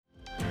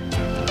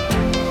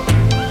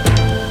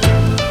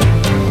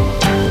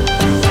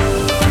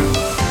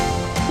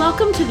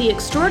to the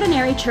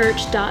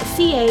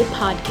extraordinarychurch.ca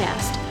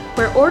podcast,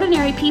 where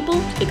ordinary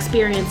people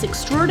experience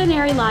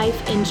extraordinary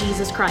life in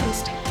Jesus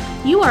Christ.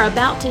 You are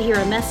about to hear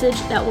a message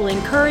that will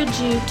encourage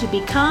you to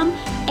become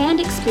and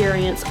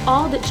experience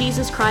all that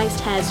Jesus Christ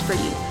has for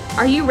you.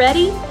 Are you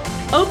ready?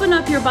 Open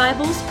up your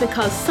Bibles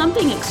because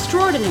something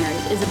extraordinary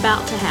is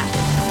about to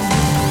happen.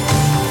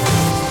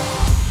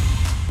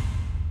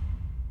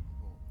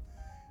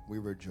 We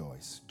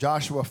rejoice.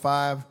 Joshua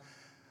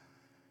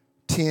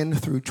 5:10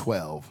 through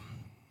 12.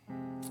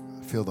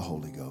 Feel the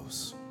Holy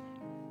Ghost.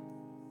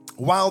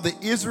 While the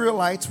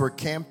Israelites were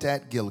camped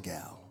at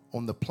Gilgal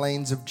on the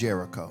plains of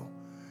Jericho,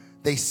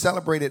 they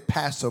celebrated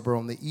Passover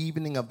on the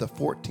evening of the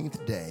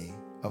 14th day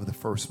of the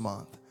first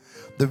month.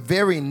 The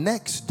very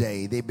next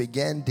day, they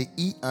began to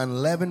eat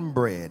unleavened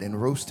bread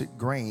and roasted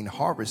grain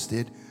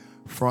harvested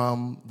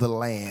from the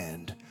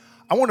land.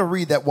 I want to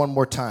read that one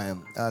more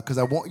time because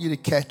I want you to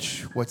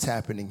catch what's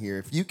happening here.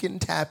 If you can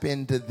tap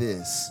into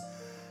this,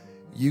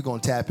 you're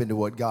going to tap into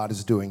what God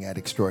is doing at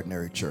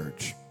Extraordinary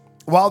Church.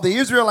 While the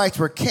Israelites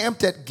were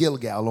camped at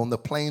Gilgal on the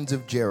plains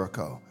of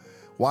Jericho,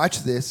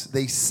 watch this,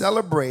 they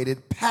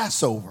celebrated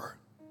Passover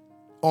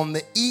on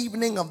the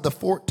evening of the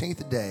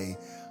 14th day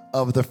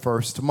of the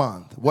first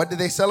month. What did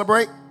they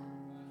celebrate?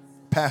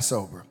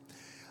 Passover.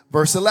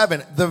 Verse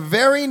 11, the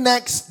very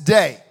next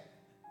day.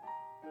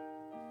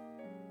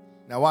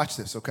 Now watch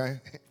this,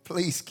 okay?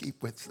 Please stay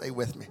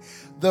with me.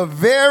 The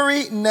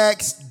very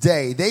next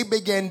day, they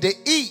began to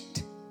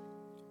eat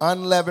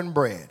unleavened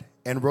bread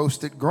and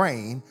roasted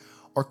grain,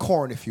 or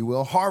corn, if you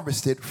will,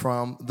 harvested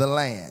from the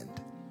land.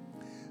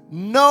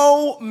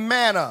 No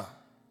manna,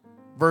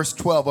 verse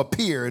 12,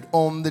 appeared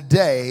on the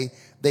day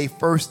they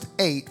first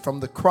ate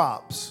from the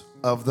crops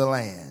of the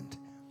land,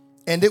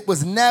 and it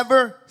was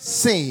never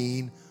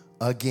seen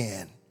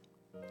again.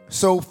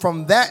 So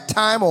from that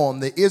time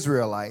on, the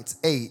Israelites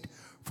ate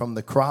from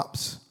the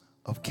crops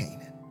of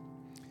Canaan.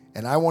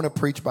 And I want to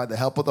preach by the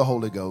help of the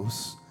Holy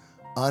Ghost,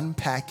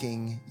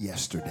 unpacking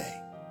yesterday.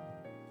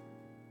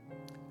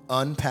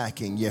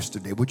 Unpacking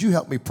yesterday. Would you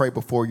help me pray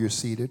before you're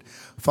seated?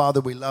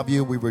 Father, we love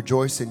you. We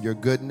rejoice in your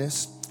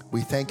goodness. We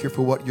thank you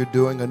for what you're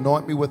doing.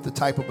 Anoint me with the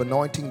type of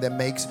anointing that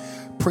makes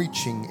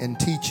preaching and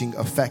teaching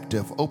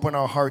effective. Open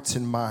our hearts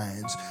and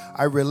minds.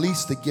 I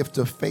release the gift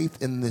of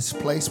faith in this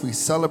place. We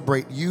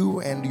celebrate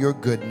you and your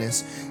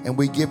goodness, and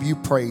we give you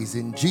praise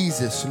in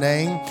Jesus'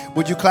 name.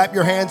 Would you clap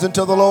your hands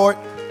unto the Lord?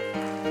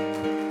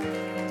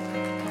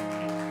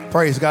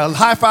 Praise God.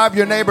 High five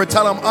your neighbor.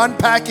 Tell him,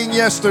 unpacking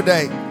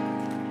yesterday.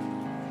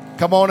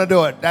 Come on and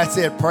do it. That's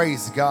it.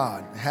 Praise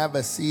God. Have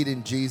a seat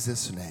in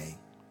Jesus' name.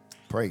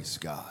 Praise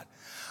God.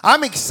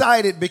 I'm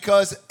excited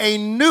because a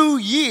new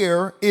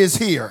year is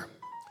here.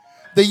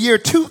 The year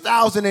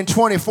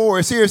 2024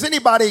 is here. Is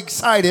anybody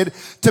excited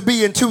to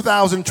be in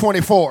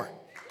 2024?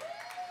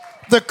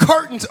 The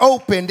curtains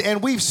opened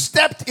and we've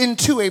stepped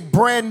into a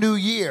brand new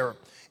year.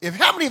 Has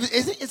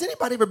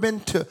anybody ever been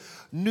to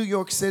New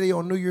York City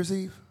on New Year's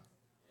Eve?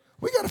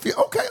 We got a few.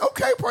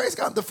 Okay, praise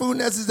God. The food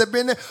nesses have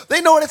been there.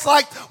 They know what it's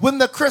like when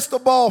the crystal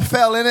ball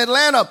fell. In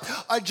Atlanta,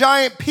 a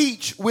giant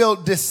peach will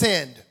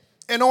descend.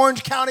 In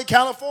Orange County,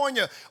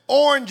 California,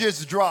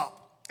 oranges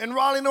drop. In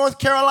Raleigh, North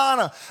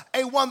Carolina,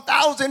 a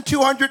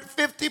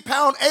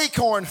 1,250-pound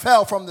acorn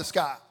fell from the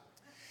sky.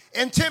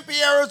 In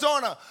Tempe,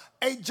 Arizona,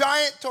 a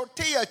giant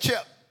tortilla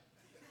chip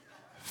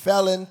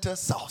fell into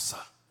salsa.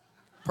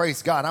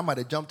 Praise God. I might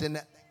have jumped in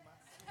that thing.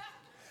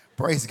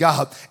 Praise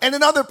God. And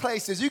in other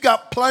places, you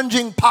got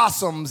plunging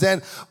possums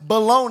and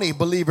bologna,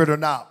 believe it or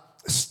not.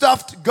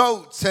 Stuffed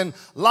goats and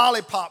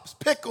lollipops,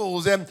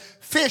 pickles, and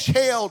fish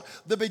hailed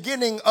the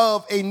beginning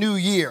of a new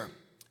year.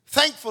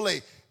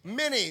 Thankfully,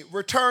 many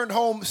returned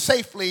home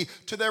safely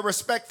to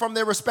from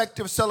their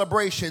respective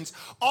celebrations,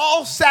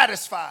 all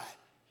satisfied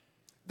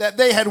that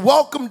they had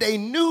welcomed a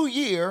new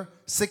year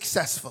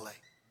successfully.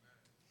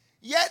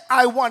 Yet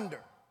I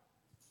wonder,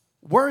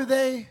 were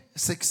they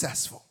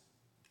successful?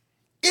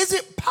 Is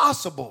it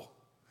possible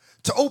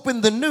to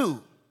open the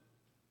new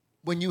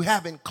when you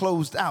haven't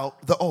closed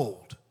out the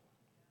old?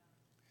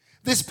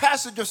 This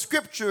passage of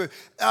scripture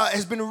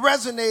has been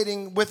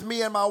resonating with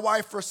me and my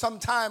wife for some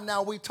time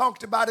now. We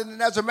talked about it,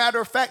 and as a matter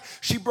of fact,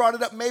 she brought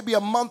it up maybe a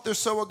month or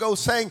so ago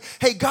saying,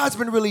 hey, God's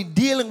been really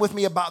dealing with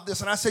me about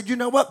this. And I said, you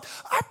know what?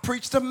 I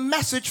preached a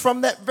message from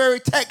that very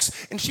text.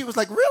 And she was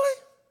like, really?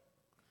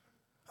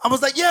 I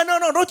was like, yeah, no,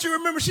 don't you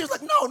remember? She was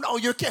like, no,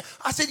 you can't.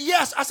 I said,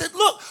 yes. I said,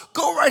 look,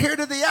 go right here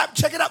to the app,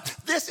 check it out.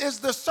 This is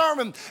the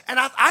sermon. And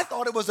I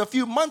thought it was a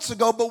few months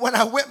ago, but when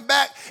I went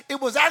back, it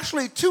was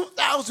actually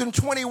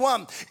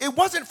 2021. It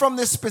wasn't from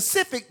this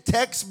specific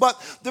text, but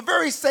the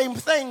very same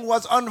thing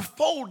was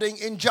unfolding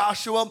in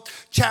Joshua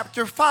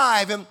chapter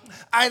 5. And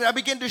I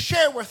began to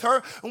share with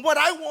her, and what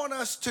I want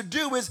us to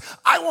do is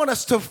I want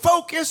us to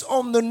focus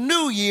on the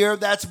new year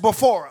that's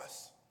before us.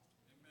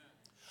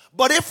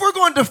 But if we're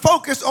going to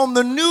focus on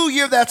the new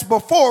year that's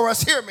before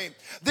us, hear me,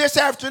 this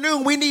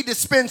afternoon we need to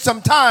spend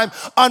some time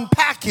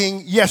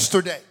unpacking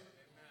yesterday.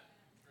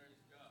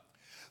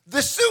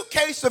 The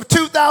suitcase of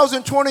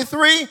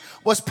 2023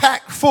 was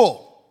packed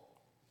full.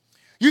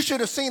 You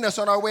should have seen us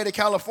on our way to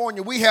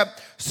California. We have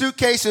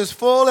suitcases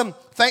full, and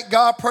thank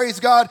God, praise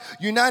God,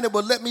 United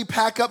would let me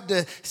pack up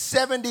to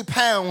 70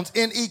 pounds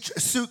in each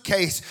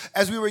suitcase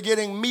as we were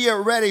getting Mia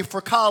ready for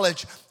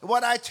college.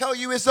 What I tell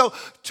you is, though,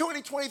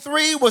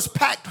 2023 was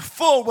packed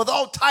full with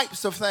all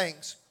types of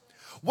things.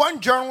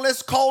 One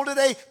journalist called it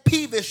a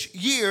peevish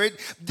year. It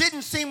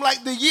didn't seem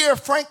like the year,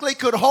 frankly,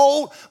 could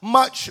hold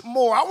much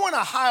more. I want to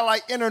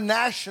highlight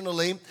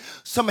internationally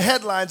some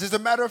headlines. As a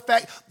matter of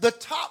fact, the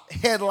top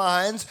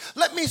headlines,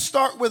 let me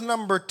start with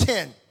number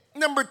 10.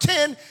 Number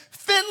 10,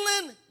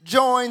 Finland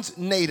joins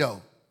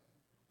NATO,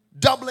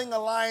 doubling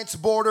alliance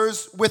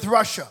borders with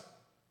Russia.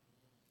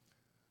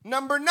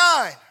 Number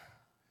 9,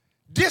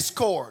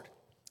 Discord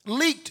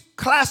leaked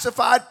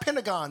classified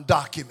Pentagon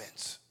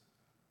documents.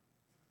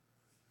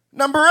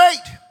 Number 8,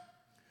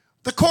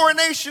 the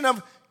coronation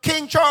of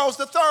King Charles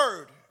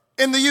III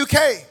in the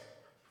UK.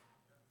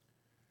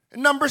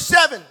 Number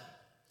 7,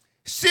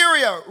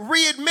 Syria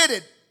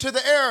readmitted to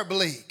the Arab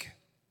League.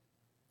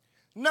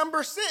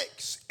 Number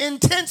 6,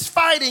 intense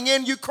fighting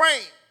in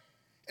Ukraine,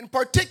 and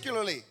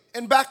particularly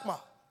in Bakhmut.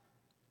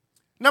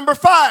 Number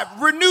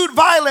 5, renewed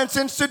violence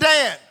in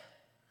Sudan,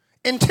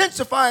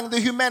 intensifying the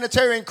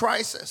humanitarian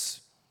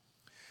crisis.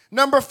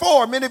 Number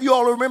 4, many of you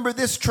all remember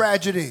this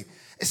tragedy,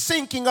 a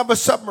sinking of a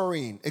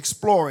submarine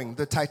exploring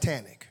the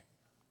Titanic.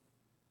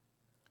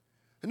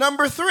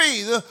 Number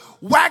 3, the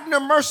Wagner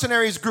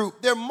mercenaries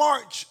group, their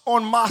march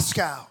on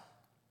Moscow.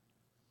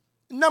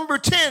 Number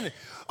 2,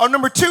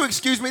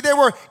 there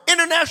were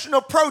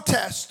international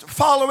protests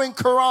following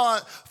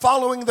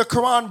the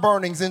Quran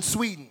burnings in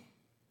Sweden.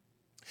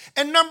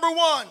 And number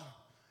 1,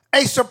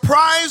 a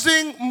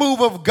surprising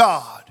move of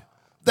God,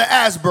 the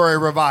Asbury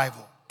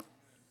revival.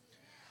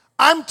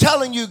 I'm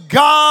telling you,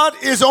 God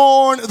is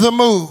on the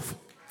move.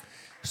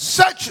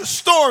 Such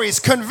stories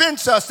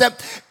convince us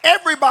that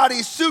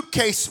everybody's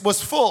suitcase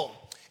was full.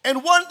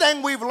 And one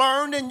thing we've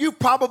learned, and you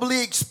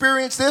probably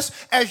experienced this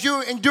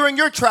during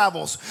your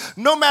travels,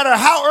 no matter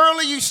how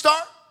early you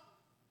start,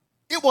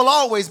 it will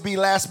always be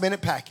last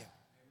minute packing.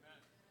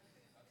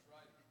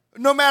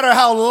 No matter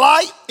how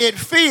light it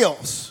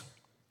feels,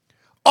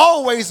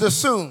 always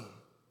assume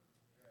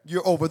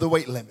you're over the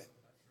weight limit.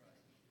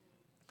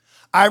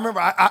 I remember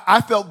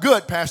I felt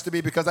good, Pastor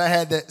B, because I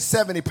had that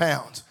 70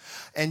 pounds.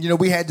 And,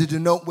 we had to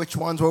denote which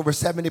ones were over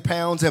 70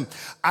 pounds. And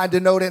I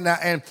denoted,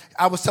 and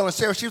I was telling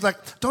Sarah, she was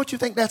like, don't you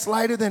think that's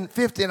lighter than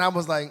 50? And I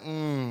was like,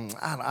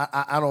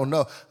 I don't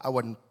know. I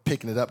wasn't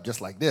picking it up just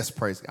like this,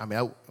 praise God. I mean,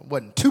 it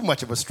wasn't too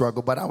much of a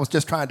struggle, but I was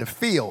just trying to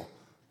feel.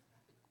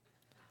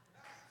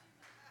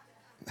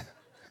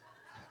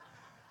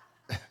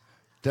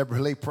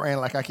 Deborah Lee praying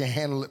like I can't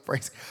handle it,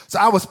 praise. So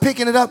I was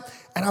picking it up,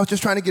 and I was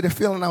just trying to get a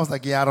feeling. I was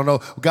like, I don't know.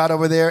 Got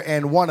over there,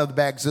 and one of the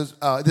bags,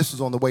 this was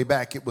on the way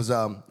back. It was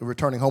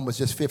returning home was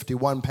just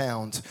 51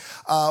 pounds.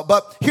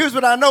 But here's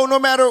what I know. No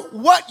matter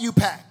what you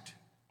packed,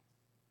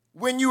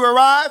 when you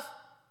arrive,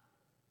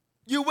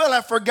 you will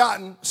have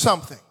forgotten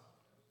something.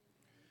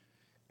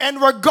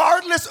 And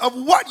regardless of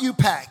what you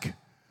pack,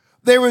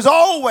 there is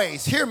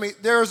always, hear me,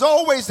 there is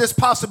always this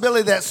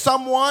possibility that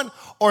someone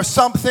or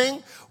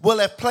something will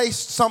have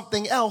placed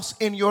something else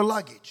in your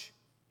luggage.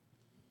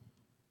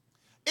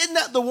 Isn't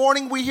that the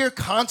warning we hear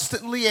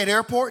constantly at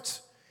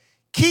airports?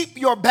 Keep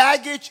your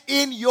baggage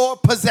in your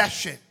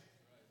possession.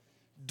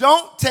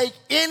 Don't take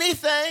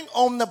anything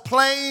on the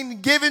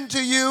plane given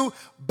to you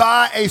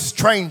by a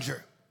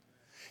stranger.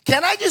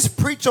 Can I just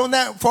preach on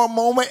that for a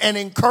moment and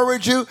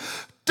encourage you?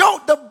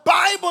 The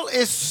Bible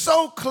is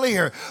so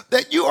clear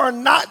that you are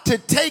not to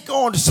take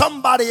on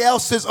somebody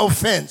else's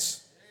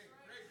offense.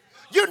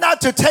 You're not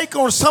to take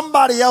on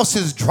somebody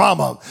else's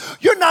drama.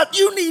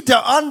 You need to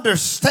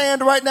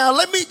understand right now.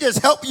 Let me just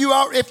help you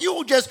out. If you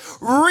will just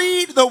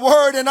read the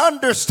word and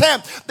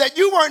understand that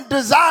you weren't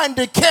designed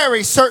to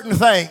carry certain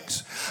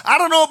things. I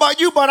don't know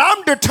about you, but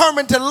I'm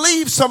determined to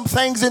leave some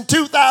things in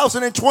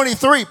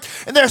 2023.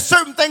 And there are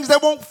certain things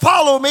that won't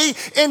follow me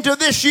into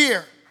this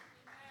year.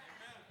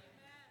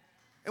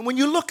 And when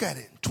you look at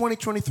it,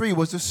 2023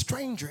 was a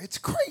stranger. It's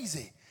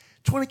crazy.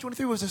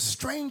 2023 was a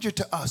stranger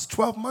to us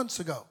 12 months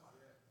ago.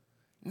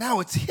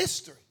 Now it's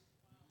history.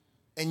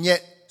 And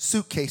yet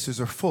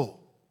suitcases are full.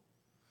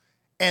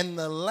 And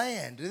the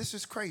land, this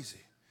is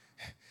crazy.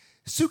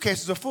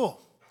 Suitcases are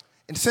full.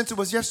 And since it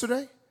was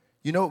yesterday,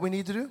 you know what we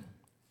need to do?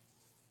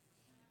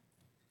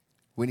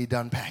 We need to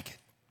unpack it.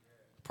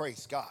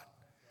 Praise God.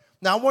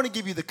 Now I want to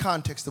give you the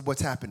context of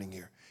what's happening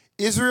here.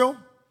 Israel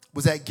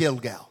was at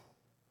Gilgal.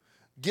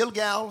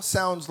 Gilgal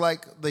sounds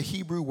like the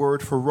Hebrew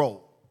word for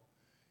roll.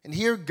 And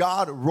here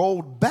God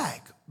rolled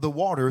back the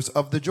waters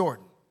of the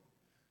Jordan.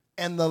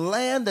 And the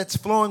land that's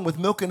flowing with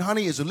milk and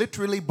honey is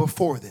literally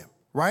before them,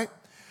 right?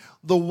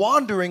 The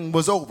wandering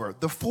was over.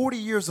 The 40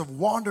 years of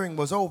wandering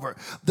was over.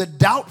 The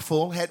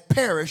doubtful had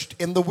perished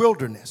in the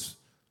wilderness.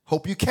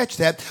 Hope you catch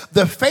that.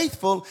 The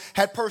faithful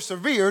had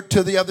persevered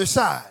to the other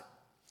side.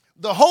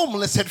 The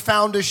homeless had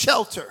found a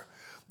shelter.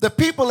 The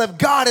people of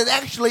God had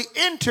actually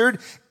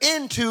entered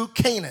into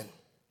Canaan.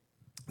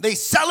 They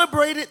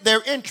celebrated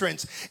their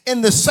entrance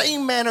in the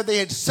same manner they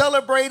had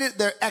celebrated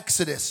their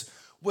exodus,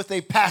 with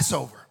a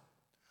Passover.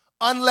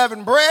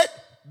 Unleavened bread,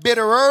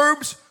 bitter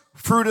herbs,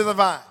 fruit of the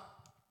vine.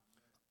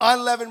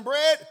 Unleavened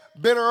bread,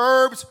 bitter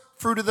herbs,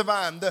 fruit of the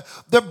vine.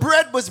 The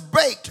bread was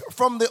baked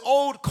from the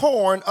old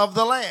corn of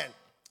the land.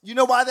 You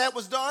know why that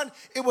was done?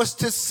 It was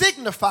to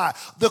signify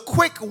the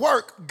quick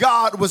work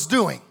God was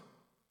doing.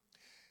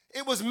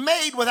 It was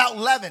made without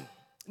leaven.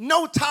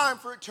 No time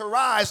for it to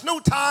rise, no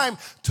time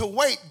to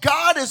wait.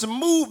 God is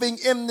moving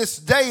in this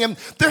day, and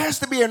there has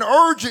to be an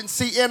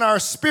urgency in our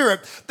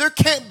spirit. There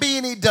can't be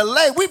any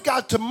delay. We've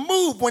got to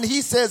move when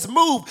he says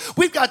move.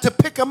 We've got to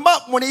pick him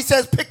up when he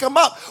says pick him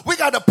up. We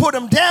got to put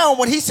him down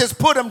when he says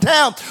put him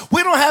down.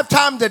 We don't have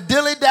time to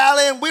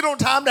dilly-dally, and we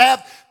don't have time to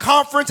have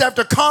conference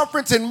after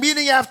conference and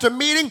meeting after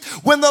meeting.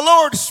 When the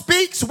Lord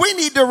speaks, we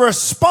need to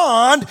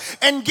respond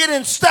and get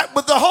in step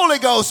with the Holy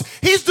Ghost.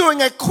 He's doing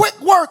a quick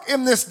work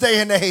in this day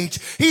and age.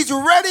 He's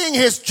readying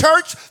his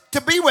church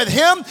to be with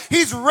him.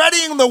 He's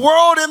readying the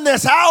world in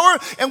this hour,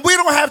 and we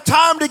don't have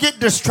time to get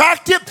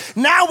distracted.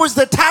 Now is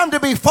the time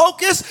to be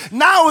focused.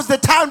 Now is the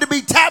time to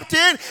be tapped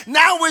in.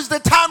 Now is the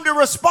time to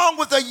respond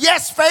with a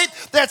yes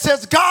faith that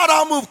says, God,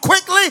 I'll move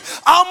quickly.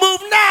 I'll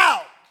move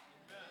now.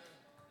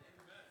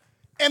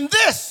 And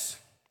this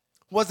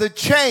was a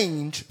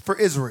change for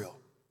Israel.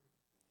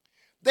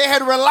 They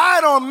had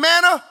relied on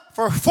manna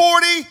for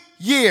 40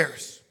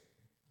 years.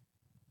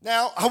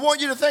 Now, I want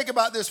you to think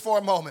about this for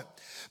a moment,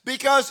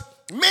 because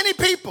many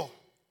people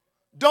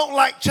don't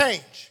like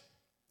change.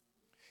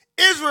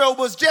 Israel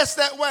was just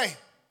that way.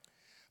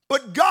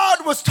 But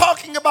God was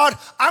talking about,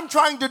 I'm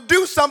trying to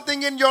do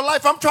something in your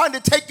life. I'm trying to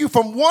take you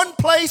from one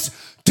place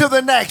to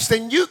the next.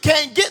 And you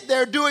can't get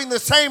there doing the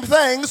same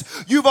things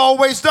you've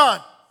always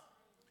done.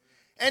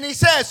 And he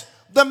says,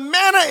 the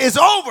manna is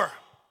over.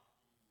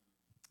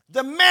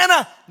 The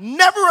manna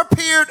never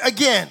appeared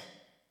again.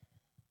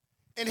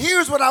 And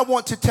here's what I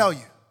want to tell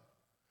you.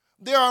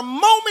 There are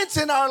moments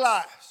in our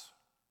lives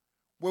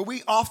where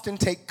we often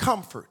take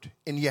comfort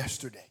in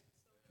yesterday.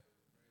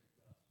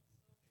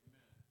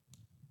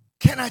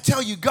 Can I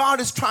tell you, God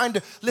is trying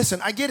to,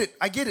 listen, I get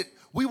it.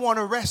 We want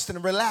to rest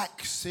and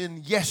relax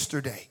in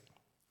yesterday.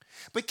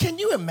 But can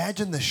you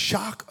imagine the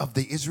shock of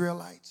the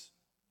Israelites?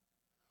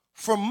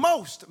 For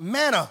most,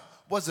 manna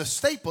was a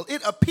staple.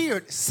 It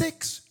appeared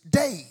 6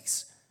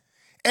 days.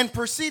 And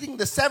preceding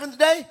the seventh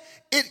day,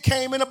 it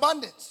came in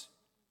abundance.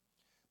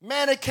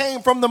 Manna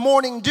came from the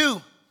morning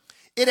dew.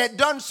 It had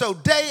done so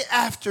day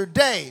after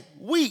day,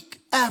 week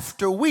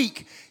after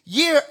week,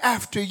 year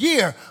after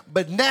year.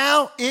 But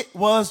now it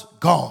was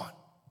gone.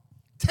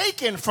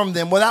 Taken from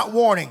them without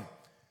warning.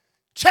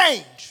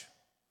 Change.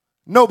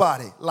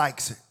 Nobody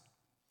likes it.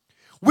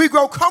 We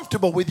grow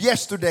comfortable with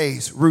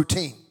yesterday's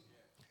routine.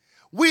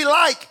 We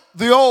like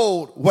the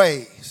old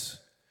ways.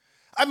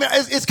 I mean,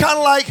 it's kind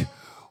of like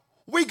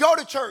we go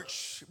to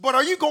church, but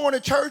are you going to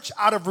church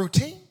out of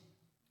routine?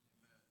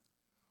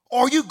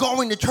 Or are you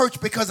going to church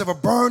because of a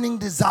burning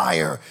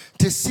desire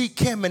to seek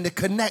him and to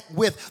connect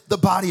with the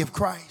body of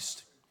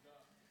Christ?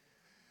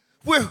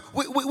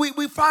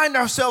 We find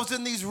ourselves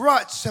in these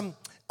ruts, and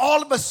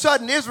all of a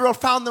sudden, Israel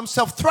found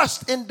themselves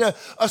thrust into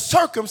a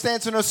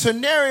circumstance and a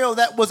scenario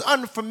that was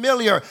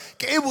unfamiliar.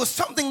 It was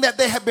something that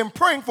they had been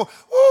praying for.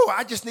 Ooh,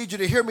 I just need you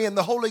to hear me in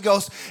the Holy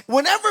Ghost.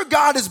 Whenever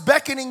God is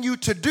beckoning you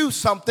to do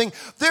something,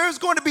 there's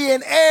going to be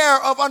an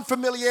air of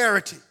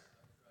unfamiliarity.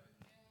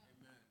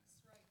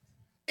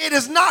 It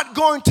is not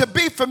going to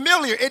be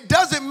familiar. It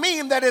doesn't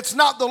mean that it's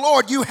not the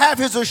Lord. You have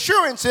his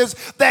assurances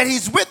that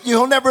he's with you.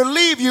 He'll never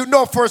leave you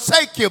nor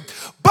forsake you.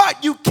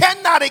 But you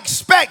cannot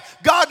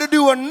expect God to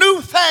do a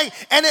new thing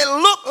and it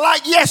look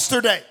like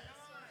yesterday.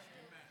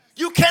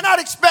 You cannot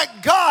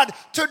expect God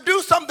to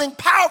do something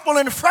powerful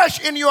and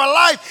fresh in your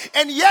life,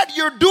 and yet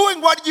you're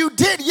doing what you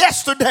did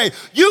yesterday.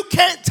 You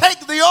can't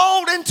take the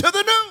old into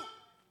the new.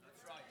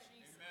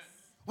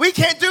 We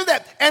can't do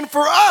that. And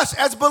for us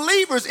as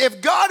believers,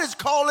 if God is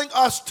calling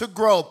us to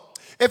grow,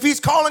 if he's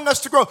calling us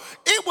to grow,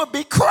 it would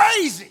be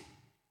crazy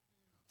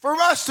for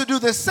us to do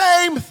the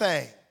same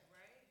thing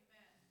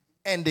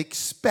and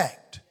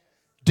expect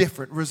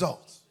different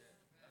results.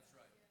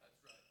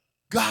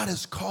 God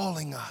is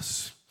calling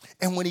us.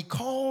 And when he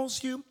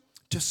calls you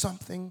to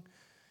something,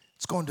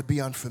 it's going to be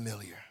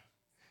unfamiliar.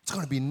 It's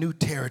going to be new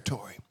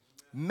territory.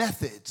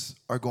 Methods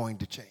are going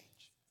to change.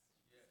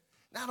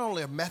 Not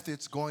only are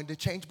methods going to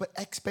change, but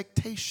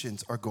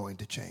expectations are going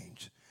to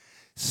change.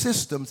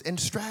 Systems and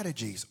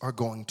strategies are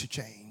going to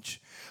change.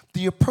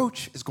 The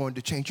approach is going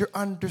to change. Your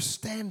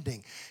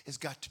understanding has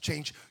got to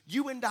change.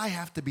 You and I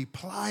have to be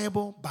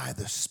pliable by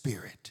the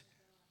Spirit,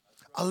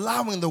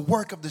 allowing the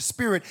work of the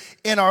Spirit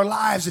in our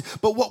lives.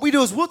 But what we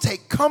do is we'll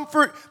take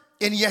comfort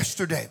in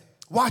yesterday.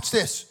 Watch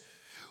this.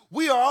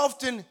 We are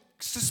often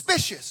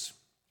suspicious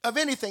of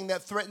anything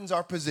that threatens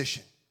our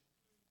position.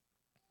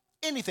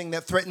 Anything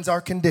that threatens our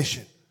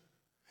condition.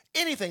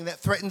 Anything that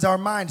threatens our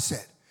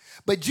mindset.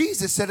 But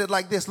Jesus said it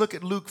like this. Look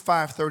at Luke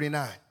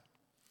 5:39.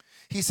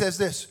 He says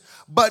this,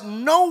 but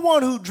no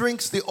one who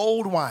drinks the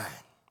old wine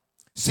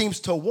seems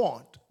to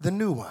want the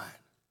new wine.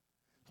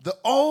 The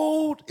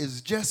old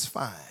is just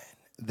fine,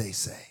 they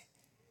say.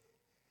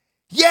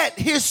 Yet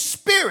his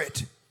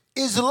spirit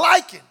is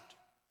likened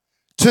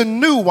to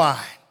new wine.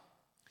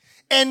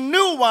 And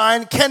new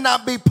wine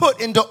cannot be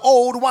put into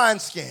old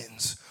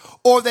wineskins,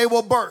 or they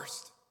will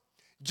burst.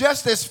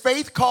 Just as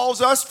faith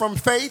calls us from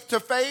faith to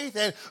faith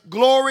and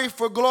glory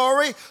for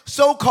glory,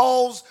 so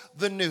calls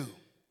the new.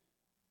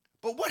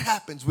 But what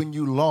happens when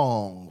you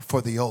long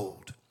for the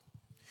old?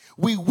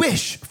 We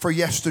wish for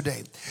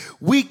yesterday.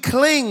 We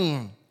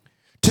cling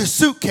to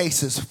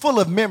suitcases full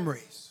of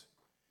memories,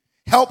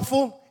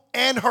 helpful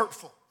and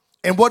hurtful.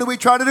 And what do we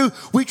try to do?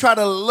 We try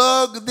to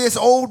lug this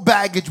old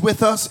baggage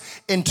with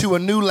us into a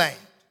new land.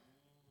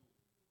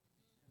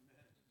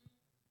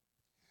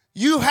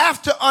 You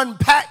have to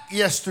unpack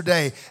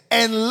yesterday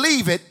and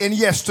leave it in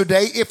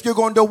yesterday if you're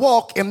going to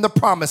walk in the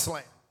promised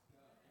land.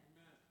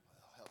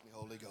 Help me,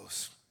 Holy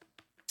Ghost.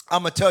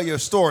 I'm going to tell you a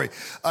story.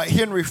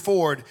 Henry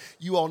Ford,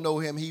 you all know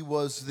him. He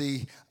was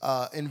the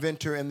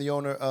inventor and the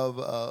owner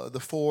of the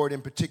Ford,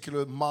 in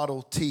particular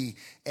Model T.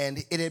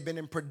 And it had been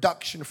in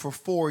production for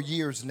 4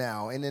 years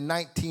now. And in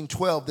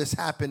 1912, this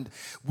happened.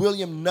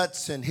 William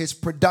Knudsen, his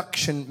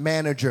production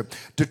manager,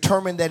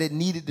 determined that it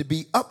needed to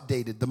be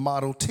updated, the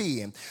Model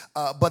T.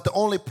 But the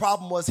only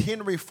problem was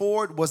Henry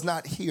Ford was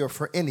not here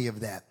for any of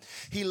that.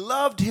 He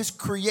loved his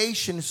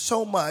creation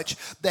so much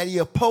that he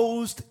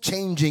opposed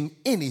changing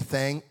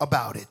anything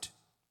about it.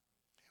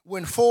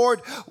 When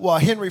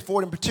Henry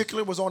Ford in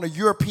particular, was on a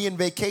European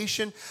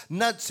vacation,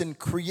 Knudsen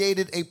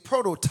created a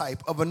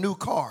prototype of a new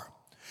car.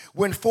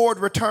 When Ford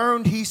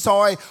returned, he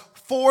saw a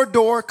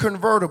 4-door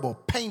convertible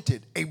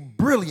painted a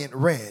brilliant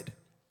red.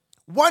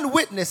 One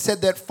witness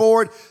said that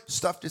Ford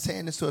stuffed his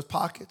hand into his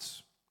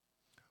pockets,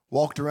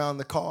 walked around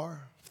the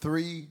car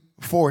 3,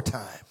 4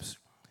 times.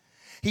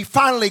 He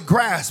finally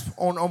grasped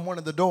on one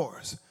of the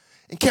doors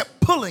and kept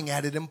pulling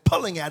at it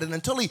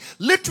until he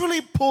literally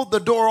pulled the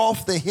door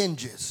off the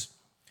hinges.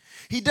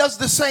 He does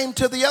the same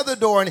to the other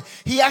door, and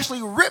he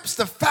actually rips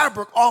the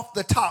fabric off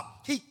the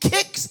top. He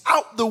kicks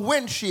out the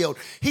windshield.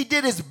 He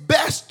did his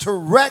best to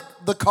wreck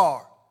the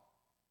car.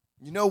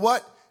 You know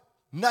what?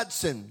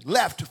 Knudsen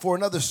left for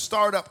another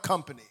startup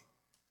company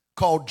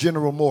called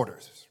General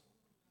Motors.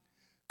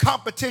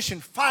 Competition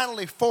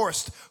finally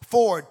forced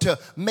Ford to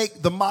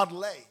make the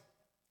Model A,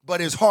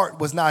 but his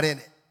heart was not in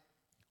it.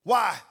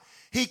 Why?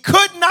 He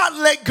could not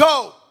let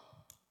go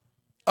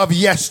of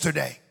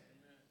yesterday.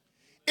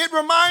 It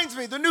reminds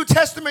me, the New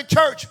Testament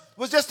church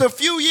was just a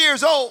few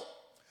years old.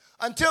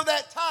 Until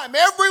that time,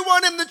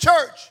 everyone in the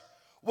church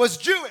was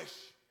Jewish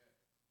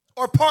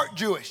or part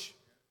Jewish.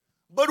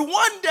 But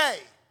one day,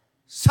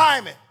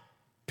 Simon,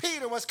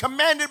 Peter, was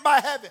commanded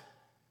by heaven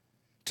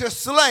to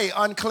slay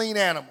unclean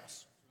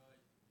animals.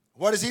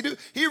 What does he do?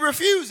 He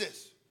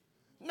refuses.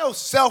 No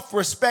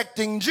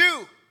self-respecting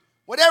Jew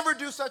would ever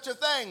do such a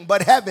thing,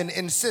 but heaven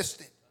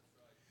insisted.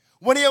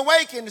 When he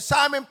awakened,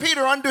 Simon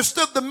Peter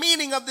understood the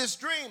meaning of this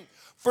dream.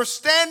 For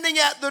standing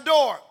at the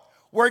door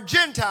were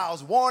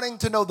Gentiles wanting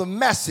to know the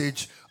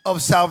message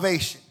of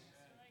salvation.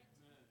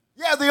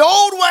 Yeah, the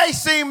old way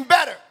seemed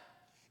better.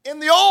 In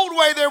the old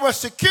way, there was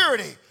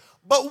security.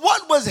 But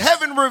what was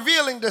heaven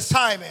revealing to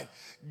Simon?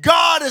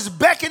 God is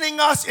beckoning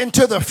us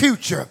into the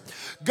future.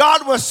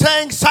 God was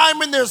saying,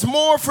 Simon, there's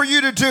more for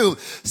you to do.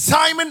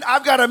 Simon,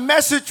 I've got a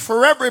message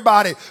for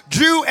everybody,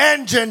 Jew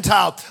and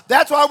Gentile.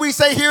 That's why we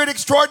say here at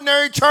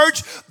Extraordinary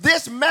Church,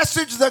 this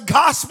message, the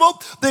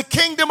gospel, the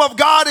kingdom of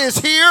God is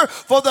here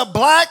for the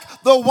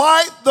black, the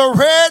white, the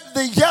red,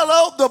 the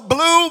yellow, the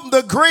blue,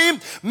 the green.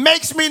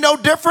 Makes me no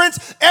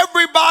difference.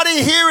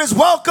 Everybody here is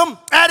welcome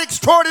at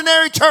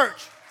Extraordinary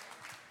Church.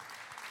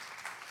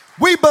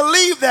 We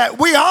believe that.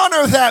 We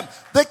honor that.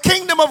 The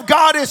kingdom of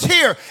God is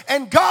here.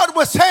 And God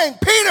was saying,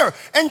 Peter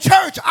and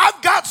church,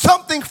 I've got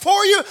something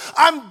for you.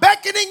 I'm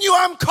beckoning you.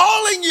 I'm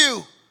calling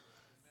you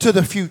to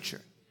the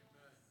future.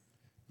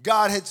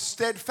 God had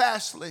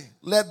steadfastly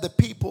led the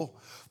people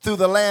through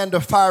the land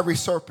of fiery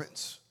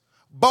serpents,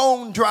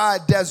 bone-dry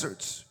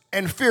deserts,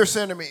 and fierce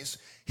enemies.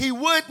 He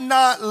would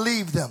not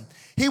leave them.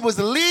 He was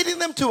leading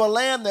them to a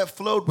land that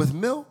flowed with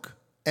milk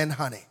and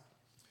honey.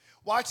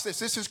 Watch this.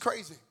 This is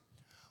crazy.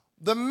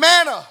 The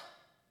manna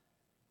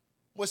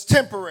was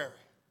temporary.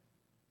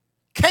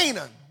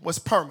 Canaan was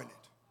permanent.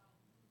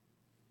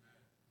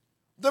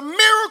 The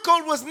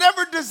miracle was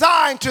never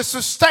designed to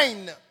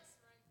sustain them.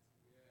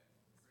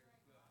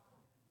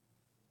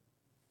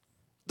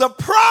 The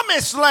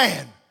promised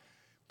land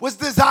was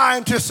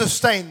designed to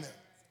sustain them.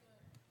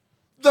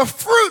 The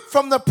fruit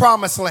from the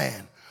promised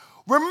land.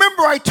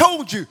 Remember, I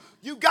told you,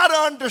 you got to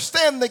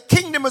understand the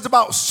kingdom is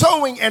about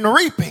sowing and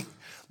reaping.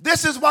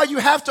 This is why you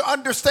have to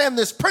understand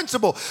this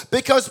principle,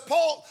 because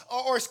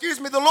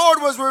the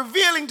Lord was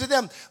revealing to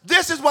them,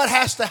 this is what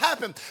has to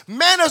happen.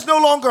 Manna's no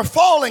longer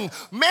falling.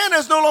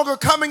 Manna's no longer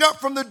coming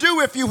up from the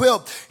dew, if you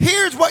will.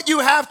 Here's what you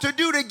have to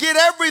do to get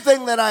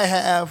everything that I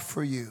have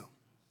for you.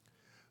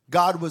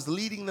 God was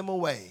leading them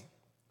away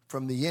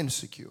from the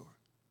insecure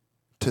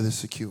to the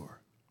secure.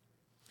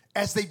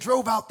 As they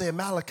drove out the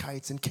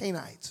Amalekites and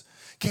Canaanites,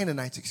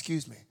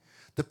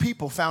 the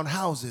people found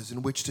houses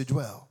in which to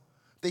dwell.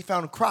 They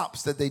found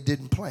crops that they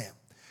didn't plant.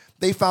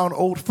 They found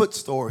old foot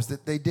stores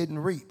that they didn't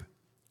reap,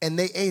 and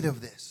they ate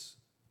of this.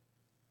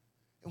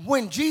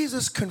 When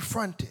Jesus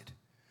confronted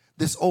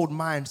this old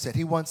mindset,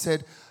 he once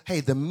said,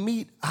 hey, the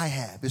meat I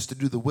have is to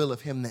do the will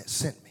of him that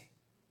sent me.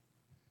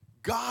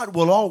 God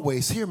will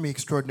always, hear me,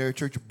 Extraordinary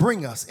Church,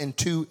 bring us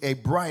into a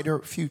brighter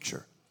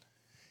future.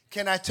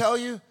 Can I tell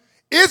you?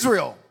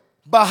 Israel,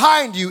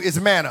 behind you is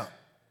manna.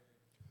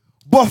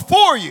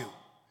 Before you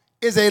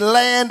is a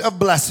land of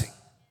blessing.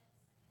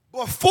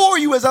 Before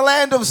you is a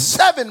land of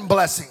 7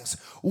 blessings.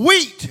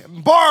 Wheat,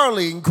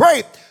 barley,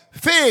 grape,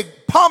 fig,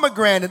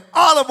 pomegranate,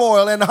 olive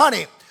oil, and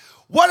honey.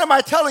 What am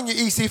I telling you,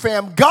 EC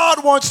fam?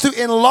 God wants to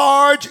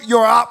enlarge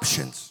your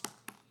options.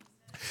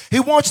 He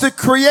wants to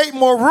create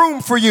more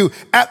room for you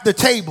at the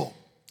table.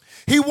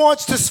 He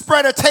wants to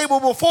spread a table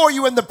before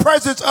you in the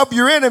presence of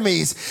your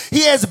enemies.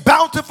 He has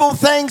bountiful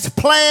things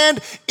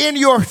planned in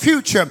your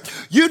future.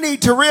 You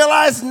need to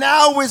realize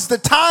now is the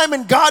time,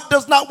 and God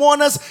does not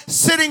want us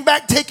sitting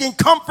back taking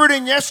comfort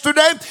in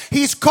yesterday.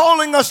 He's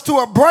calling us to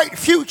a bright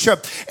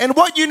future. And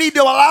what you need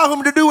to allow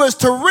him to do is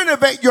to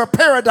renovate your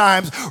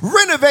paradigms,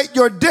 renovate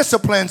your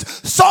disciplines,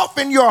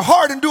 soften your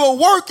heart, and do a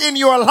work in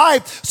your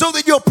life so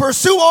that you'll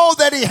pursue all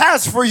that he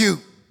has for you.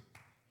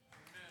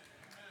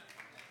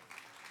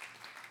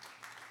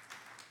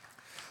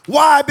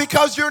 Why?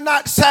 Because you're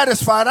not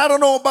satisfied. I don't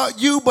know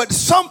about you, but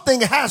something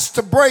has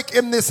to break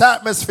in this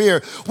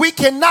atmosphere. We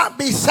cannot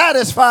be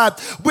satisfied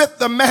with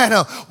the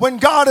manna when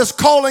God is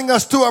calling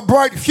us to a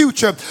bright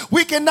future.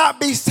 We cannot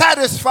be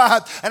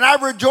satisfied. And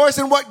I rejoice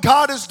in what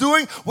God is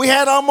doing. We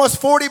had almost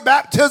 40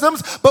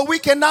 baptisms, but we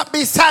cannot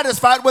be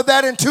satisfied with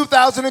that in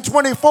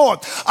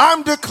 2024.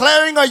 I'm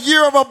declaring a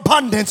year of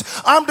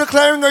abundance. I'm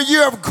declaring a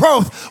year of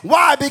growth.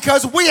 Why?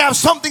 Because we have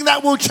something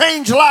that will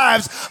change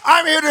lives.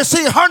 I'm here to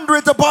see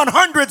hundreds upon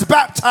hundreds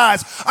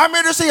baptized. I'm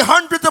here to see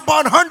hundreds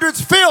upon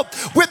hundreds filled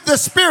with the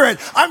Spirit.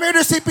 I'm here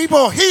to see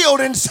people healed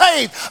and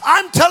saved.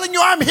 I'm telling you,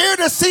 I'm here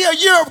to see a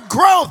year of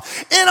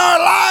growth in our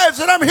lives,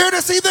 and I'm here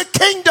to see the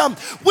kingdom.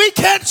 We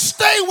can't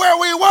stay where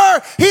we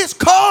were. He's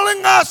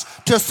calling us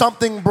to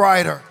something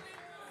brighter.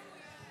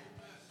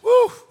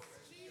 Woo.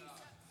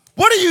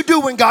 What do you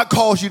do when God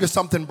calls you to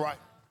something bright?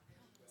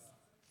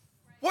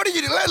 What do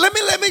you do?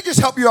 Let me just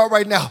help you out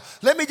right now.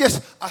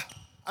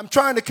 I'm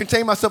trying to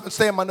contain myself and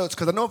stay in my notes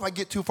because I know if I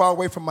get too far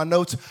away from my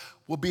notes,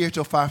 we'll be here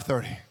till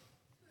 5:30.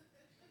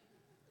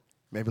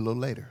 Maybe a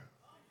little later.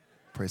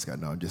 Praise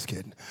God. No, I'm just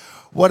kidding.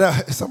 What am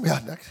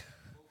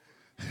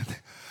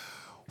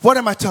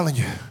I telling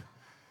you?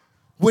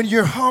 When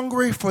you're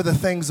hungry for the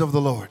things of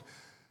the Lord.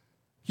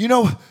 You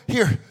know,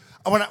 here,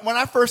 when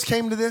I first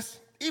came to this,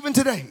 even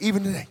today,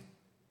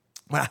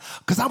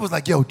 because I was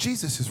like, yo,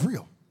 Jesus is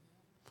real.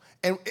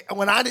 And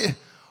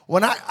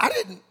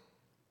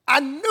I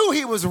knew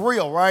he was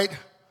real, right?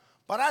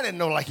 But I didn't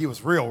know like he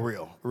was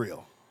real.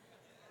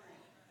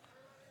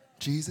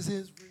 Jesus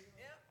is real.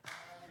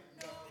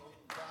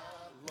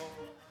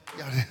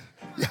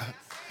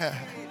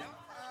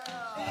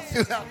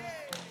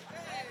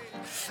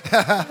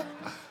 Yeah.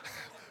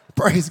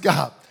 Praise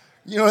God.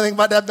 You know anything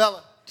about that,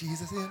 Bella?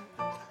 Jesus is.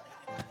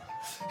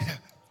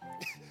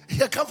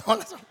 Yeah, come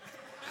on.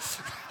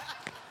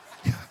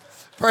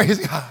 Praise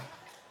God.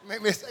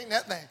 Make me sing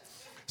that thing.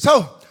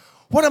 So,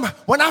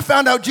 when I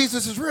found out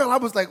Jesus is real, I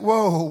was like,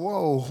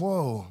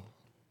 whoa.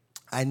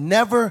 I'm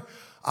going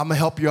to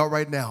help you out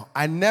right now.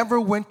 I never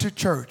went to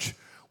church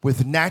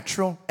with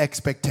natural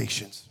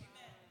expectations.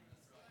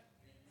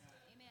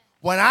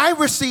 When I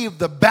received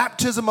the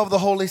baptism of the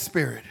Holy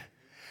Spirit,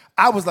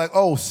 I was like,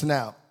 oh,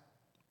 snap.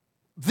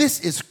 This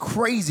is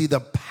crazy.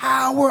 The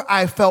power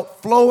I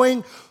felt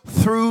flowing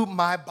through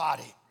my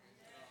body.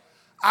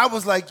 I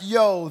was like,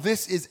 yo,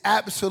 this is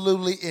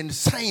absolutely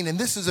insane. And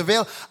this is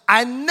available.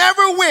 I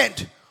never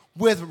went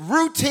with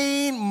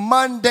routine,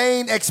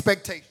 mundane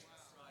expectations.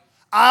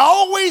 I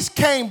always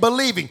came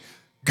believing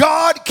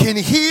God can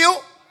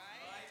heal.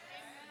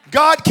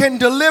 God can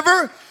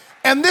deliver.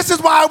 And this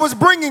is why I was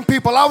bringing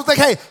people. I was like,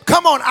 hey,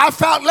 come on.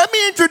 Let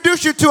me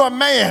introduce you to a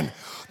man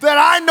that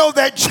I know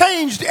that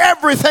changed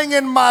everything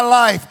in my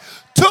life.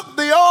 Took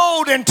the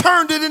old and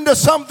turned it into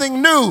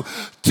something new.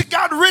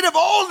 Got rid of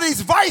all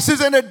these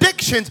vices and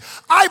addictions.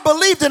 I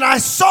believed and I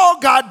saw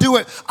God do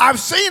it. I've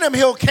seen him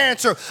heal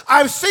cancer.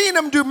 I've seen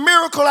him do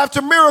miracle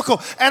after miracle.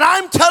 And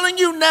I'm telling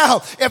you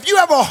now, if you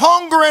have a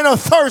hunger and a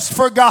thirst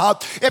for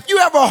God, if you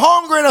have a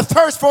hunger and a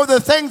thirst for the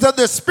things of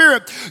the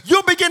Spirit,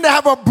 you'll begin to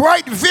have a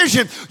bright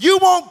vision. You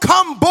won't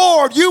come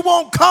bored. You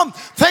won't come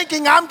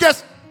thinking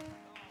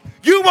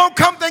You won't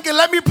come thinking,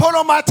 let me put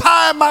on my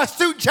tie and my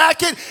suit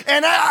jacket.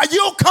 And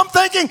you'll come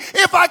thinking,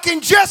 if I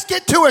can just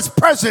get to his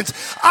presence,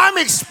 I'm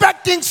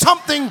expecting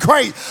something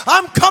great.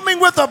 I'm coming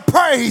with a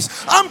praise.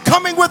 I'm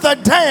coming with a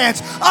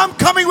dance. I'm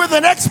coming with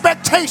an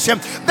expectation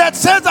that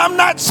says I'm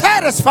not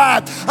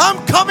satisfied.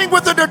 I'm coming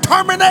with a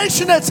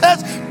determination that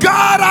says,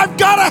 God, I've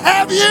got to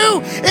have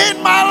you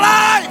in my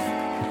life.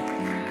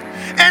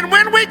 And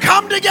when we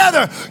come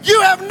together,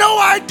 you have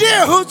no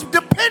idea who's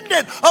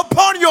dependent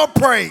upon your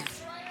praise.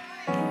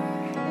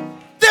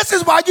 This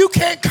is why you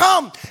can't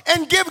come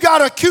and give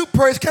God a cute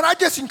praise. Can I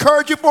just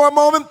encourage you for a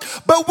moment?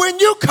 But when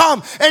you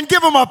come and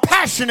give him a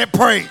passionate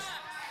praise,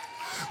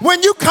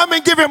 when you come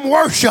and give him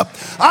worship,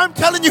 I'm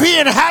telling you, he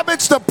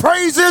inhabits the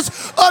praises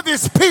of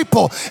his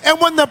people. And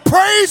when the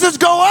praises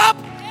go up,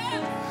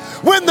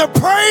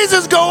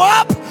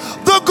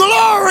 the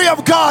glory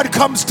of God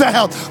comes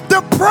down.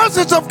 The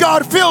presence of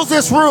God fills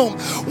this room.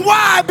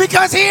 Why?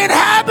 Because he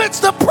inhabits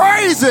the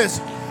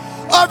praises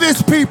of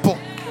his people.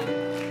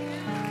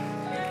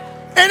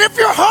 And if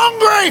you're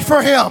hungry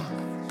for him,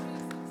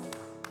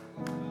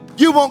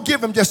 you won't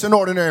give him just an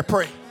ordinary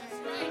praise.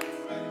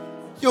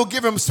 You'll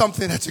give him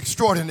something that's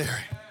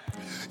extraordinary.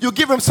 You'll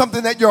give him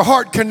something that your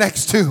heart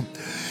connects to.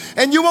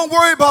 And you won't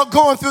worry about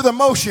going through the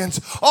motions.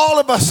 All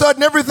of a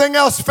sudden, everything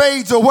else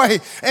fades away.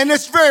 And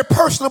it's very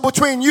personal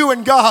between you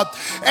and God.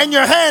 And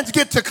your hands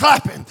get to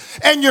clapping.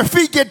 And your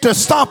feet get to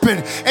stomping.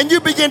 And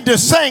you begin to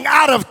sing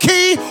out of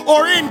key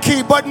or in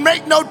key. But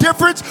make no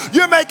difference.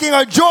 You're making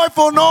a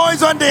joyful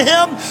noise unto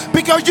him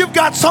because you've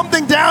got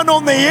something down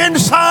on the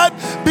inside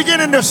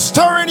beginning to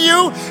stir in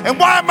you. And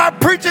why am I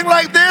preaching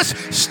like this?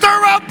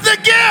 Stir up the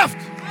gift.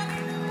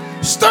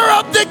 Stir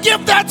up the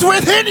gift that's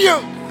within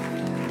you.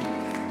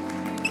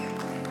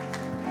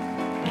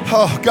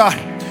 Oh, God.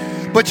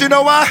 But you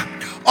know why?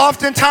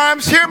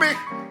 Oftentimes, hear me.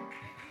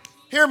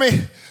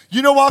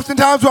 You know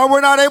oftentimes why we're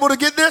not able to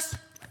get this?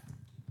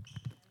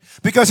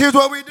 Because here's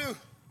what we do.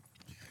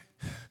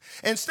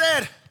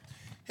 Instead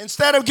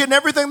of getting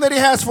everything that he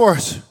has for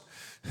us,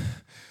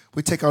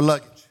 we take our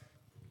luggage.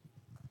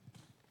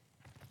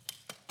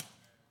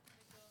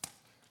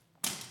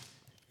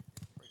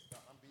 Praise God.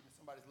 I'm beating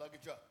somebody's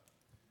luggage up.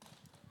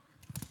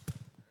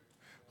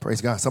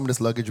 Praise God. Some of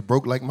this luggage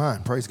broke like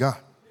mine. Praise God.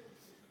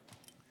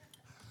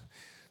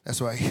 That's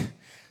right.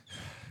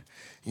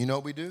 You know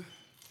what we do?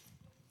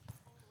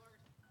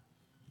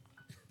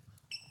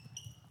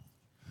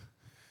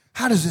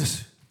 How does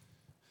this?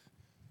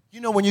 You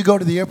know when you go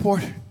to the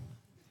airport,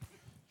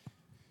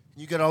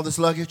 you get all this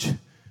luggage,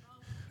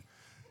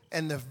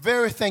 and the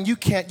very thing you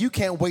can't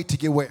wait to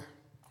get where?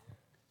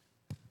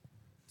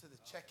 To the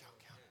checkout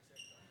counter.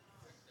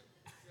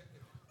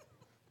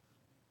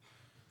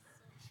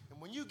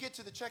 And when you get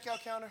to the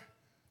checkout counter,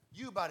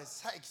 you about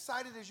as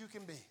excited as you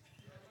can be.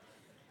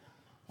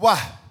 Why?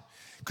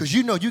 Because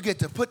you know you get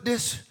to put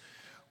this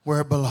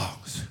where it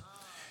belongs.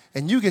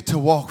 And you get to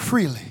walk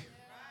freely.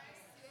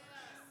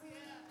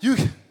 You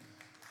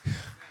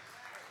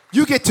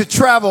get to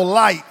travel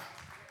light.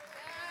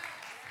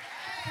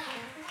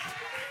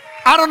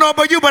 I don't know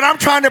about you, but I'm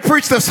trying to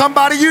preach to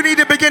somebody. You need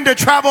to begin to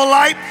travel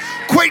light.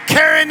 Quit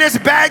carrying this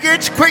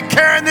baggage. Quit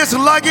carrying this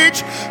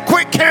luggage.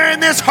 Quit carrying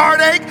this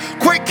heartache.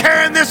 Quit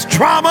carrying this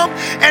trauma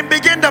and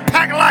begin to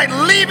pack light.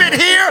 Leave it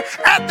here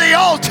at the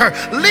altar.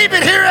 Leave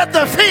it here at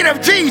the feet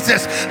of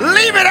Jesus.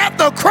 Leave it at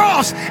the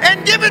cross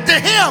and give it to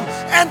him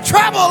and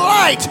travel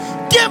light.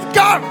 Give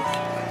God.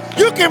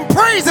 You can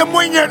praise him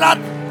when you're not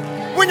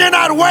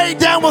weighed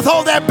down with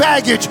all that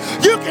baggage.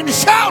 You can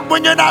shout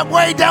when you're not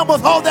weighed down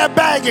with all that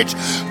baggage.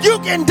 You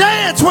can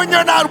dance when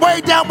you're not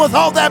weighed down with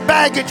all that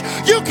baggage.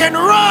 You can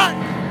run.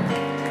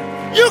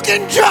 You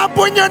can jump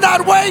when you're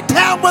not weighed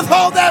down with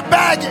all that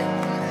baggage.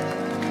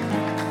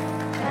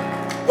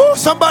 Oh,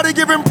 somebody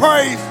give him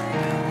praise.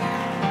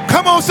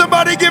 Come on,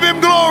 somebody give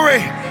him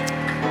glory.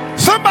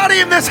 Somebody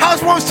in this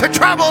house wants to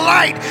travel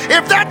light.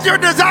 If that's your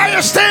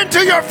desire, stand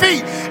to your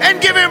feet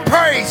and give him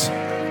praise.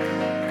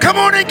 Come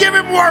on and give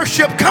him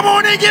worship. Come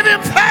on and give him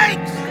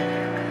thanks.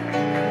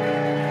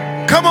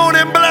 Come on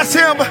and bless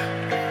him.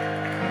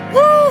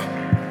 Woo!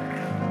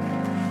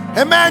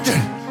 Imagine,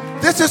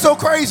 this is so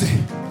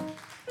crazy.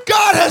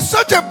 God has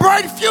such a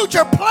bright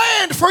future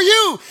planned for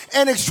you,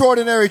 an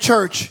extraordinary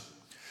church.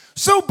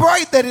 So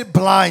bright that it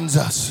blinds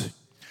us.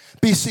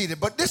 Be seated.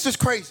 But this is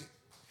crazy.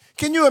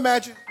 Can you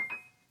imagine?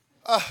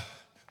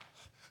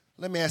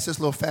 Let me ask this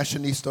little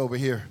fashionista over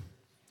here.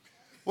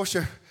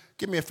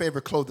 Give me a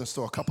favorite clothing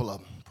store, a couple of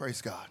them.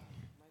 Praise God.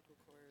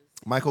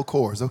 Michael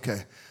Kors,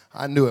 okay.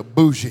 I knew it.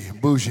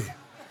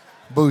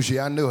 Bougie,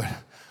 I knew it.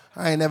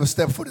 I ain't never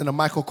stepped foot in a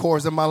Michael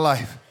Kors in my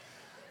life.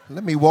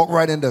 Let me walk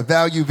right into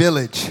Value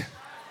Village.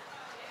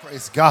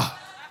 Praise God.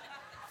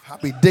 I'll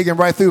be digging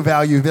right through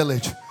Value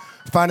Village,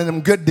 finding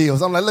them good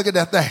deals. I'm like, look at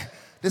that thing.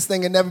 This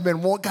thing had never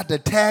been worn, got the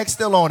tag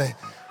still on it.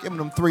 Give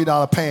them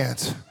 $3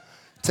 pants.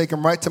 Take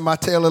them right to my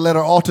tailor, let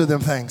her alter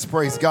them things.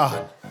 Praise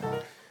God.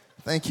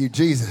 Thank you,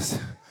 Jesus.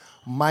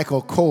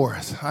 Michael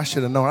Kors. I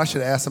should have known. I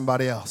should have asked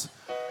somebody else.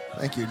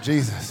 Thank you,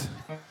 Jesus.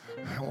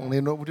 I don't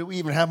even know. Do we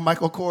even have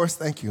Michael Kors?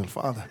 Thank you,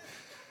 Father.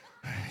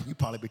 You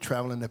probably be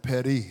traveling to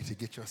Paris to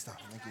get your stuff.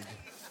 Thank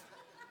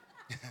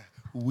you.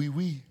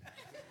 Oui.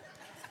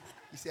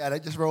 You see how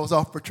that just rolls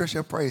off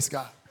Patricia? Praise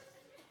God.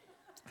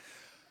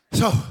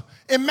 So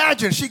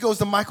imagine she goes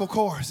to Michael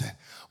Kors, and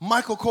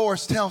Michael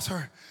Kors tells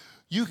her,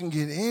 you can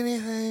get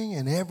anything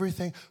and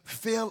everything.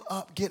 Fill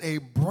up, get a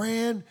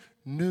brand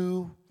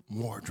new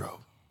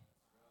wardrobe.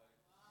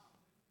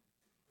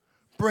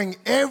 Bring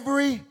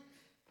every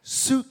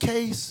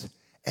suitcase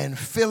and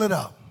fill it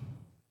up.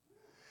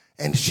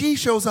 And she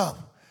shows up.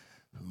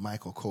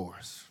 Michael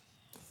Kors.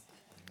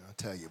 I'll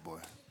tell you, boy.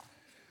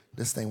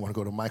 This thing want to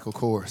go to Michael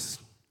Kors.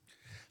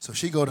 So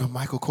she go to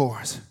Michael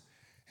Kors.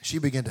 And she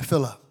began to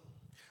fill up.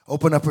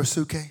 Open up her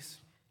suitcase.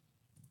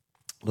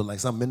 Look like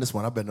something in this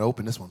one. I better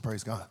open this one.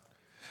 Praise God.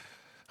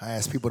 I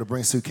asked people to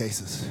bring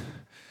suitcases.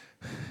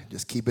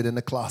 Just keep it in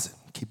the closet.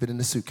 Keep it in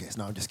the suitcase.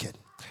 No, I'm just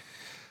kidding.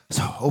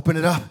 So open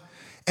it up.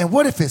 And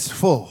what if it's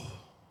full?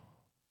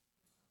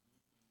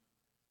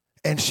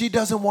 And she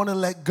doesn't want to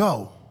let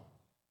go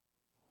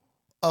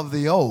of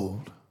the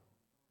old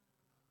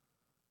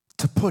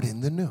to put in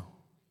the new.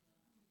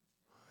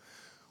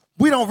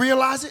 We don't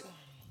realize it,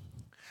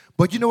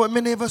 but you know what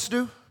many of us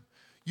do?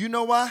 You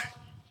know why?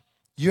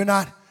 You're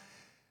not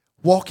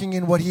walking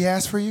in what he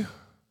has for you?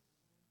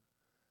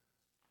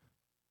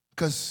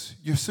 Because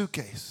your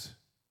suitcase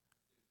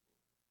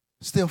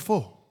still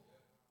full.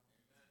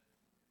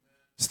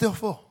 Still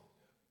full.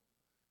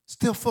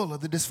 Still full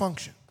of the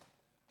dysfunction.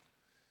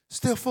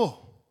 Still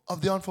full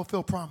of the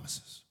unfulfilled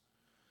promises.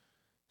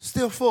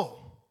 Still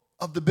full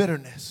of the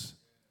bitterness.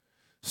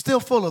 Still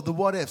full of the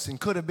what ifs and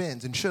could have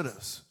beens and should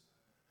haves.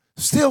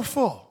 Still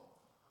full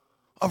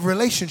of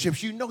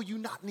relationships you know you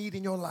not need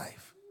in your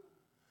life.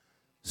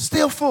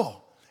 Still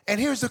full. And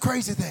here's the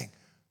crazy thing.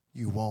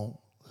 You won't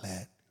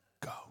let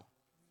go.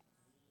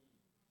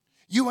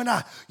 You and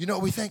I, you know,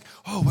 we think,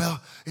 oh,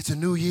 well, it's a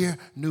new year,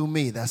 new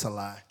me. That's a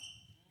lie.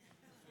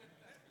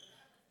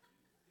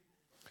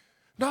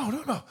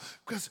 No.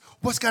 Because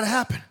what's got to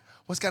happen?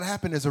 What's got to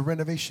happen is a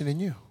renovation in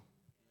you.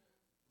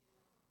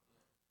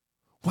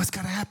 What's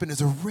got to happen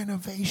is a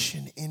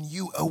renovation in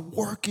you, a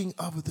working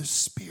of the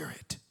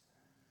Spirit.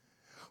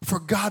 For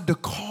God to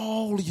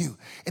call you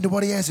into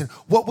what he has. And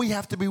what we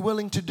have to be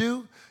willing to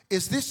do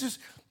is this is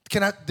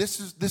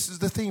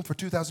the theme for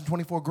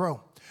 2024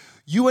 Grow.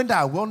 You and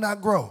I will not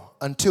grow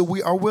until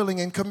we are willing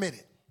and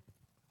committed.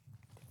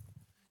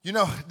 You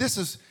know, this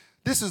is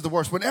the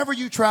worst. Whenever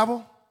you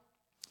travel,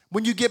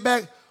 when you get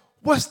back,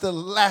 what's the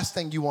last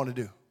thing you want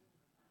to do?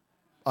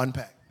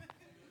 Unpack.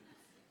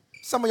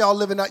 Some of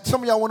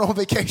y'all went on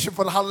vacation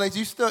for the holidays.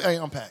 You still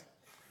ain't unpacked.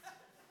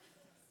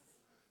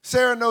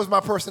 Sarah knows my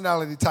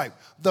personality type.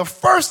 The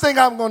first thing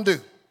I'm going to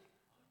do,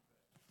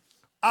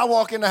 I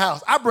walk in the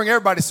house. I bring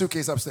everybody's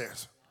suitcase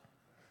upstairs.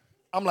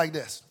 I'm like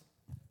this.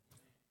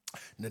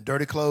 And the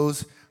dirty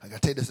clothes, I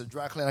got to take this to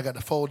dry clean. I got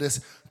to fold this,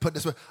 put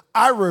this away.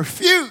 I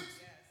refuse.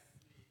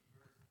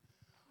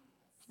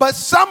 But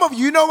some of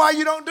you know why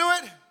you don't do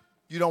it?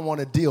 You don't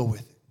want to deal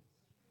with it.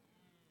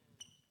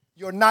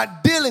 You're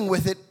not dealing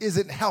with it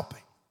isn't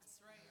helping.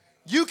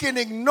 You can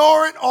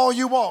ignore it all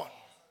you want.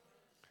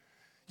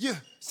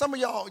 Some of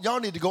y'all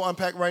need to go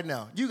unpack right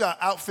now. You got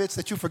outfits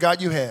that you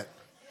forgot you had.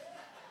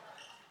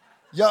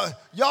 Y'all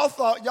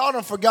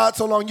done forgot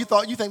so long you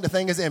think the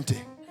thing is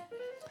empty.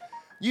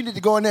 You need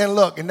to go in there and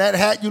look. And that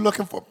hat you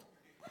looking for.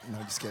 No,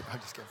 I'm just kidding.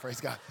 Praise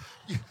God.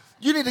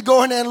 You need to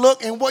go in there and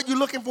look, and what you're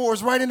looking for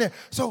is right in there.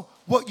 So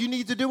what you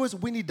need to do is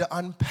we need to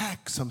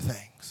unpack some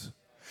things.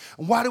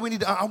 Why do we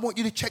need to? I want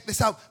you to check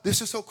this out.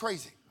 This is so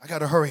crazy. I got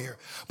to hurry here.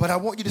 But I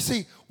want you to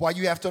see why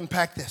you have to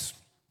unpack this.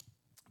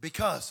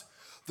 Because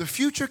the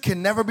future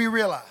can never be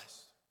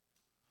realized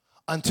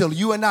until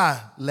you and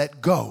I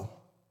let go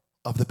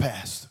of the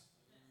past.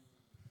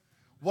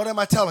 What am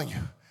I telling you?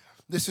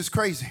 This is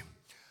crazy.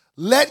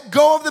 Let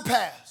go of the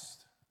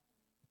past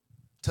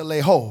to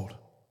lay hold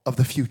of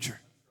the future.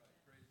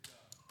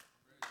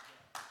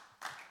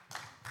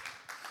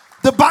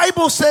 The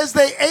Bible says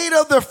they ate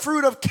of the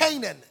fruit of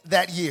Canaan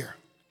that year.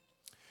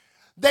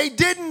 They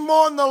didn't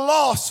mourn the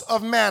loss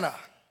of manna.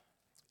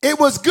 It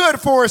was good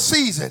for a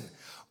season,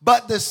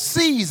 but the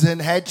season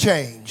had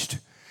changed.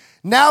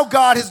 Now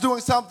God is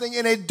doing something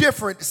in a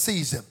different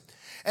season.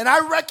 And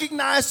I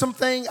recognize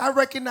something. I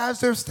recognize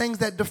there's things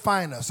that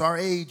define us. Our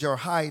age, our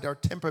height, our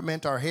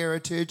temperament, our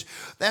heritage.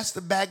 That's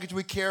the baggage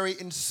we carry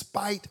in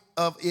spite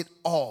of it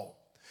all.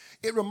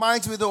 It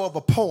reminds me, though, of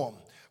a poem.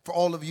 For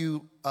all of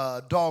you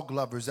dog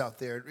lovers out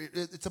there,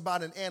 it's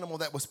about an animal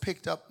that was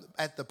picked up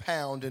at the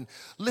pound. And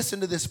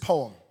listen to this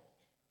poem.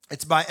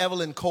 It's by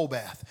Evelyn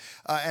Colbath.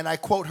 And I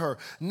quote her,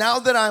 "Now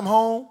that I'm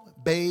home,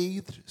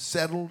 bathed,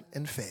 settled,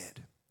 and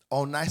fed,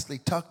 all nicely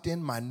tucked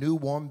in my new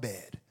warm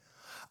bed,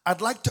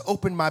 I'd like to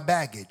open my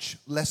baggage,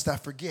 lest I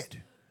forget.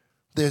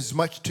 There's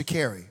much to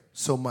carry,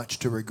 so much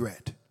to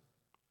regret.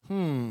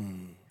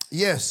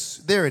 Yes,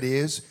 there it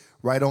is,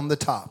 right on the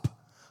top.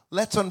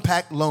 Let's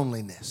unpack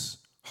loneliness,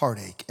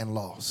 heartache, and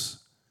loss.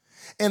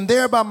 And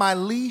there by my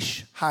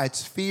leash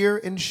hides fear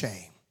and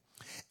shame.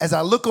 As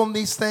I look on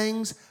these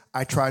things,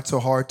 I tried so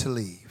hard to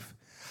leave.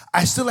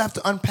 I still have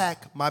to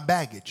unpack my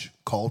baggage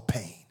called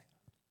pain.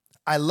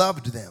 I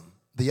loved them,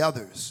 the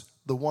others,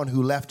 the one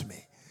who left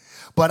me.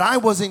 But I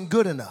wasn't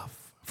good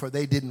enough, for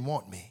they didn't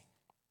want me.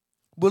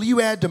 Will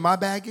you add to my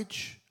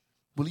baggage?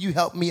 Will you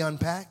help me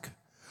unpack?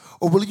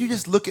 Or will you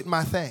just look at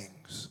my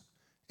things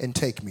and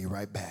take me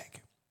right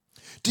back?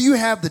 Do you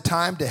have the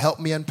time to help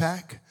me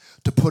unpack,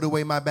 to put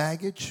away my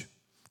baggage,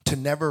 to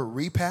never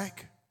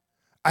repack?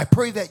 I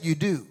pray that you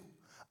do.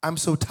 I'm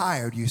so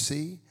tired, you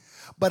see.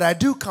 But I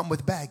do come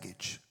with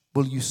baggage.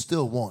 Will you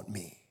still want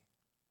me?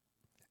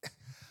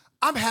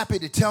 I'm happy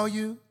to tell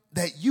you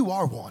that you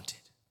are wanted.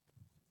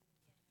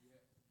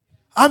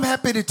 I'm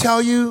happy to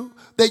tell you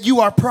that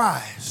you are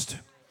prized.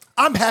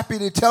 I'm happy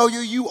to tell you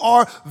you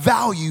are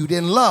valued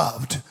and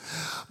loved.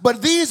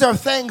 But these are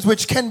things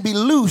which can be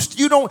loosed.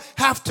 You don't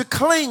have to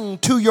cling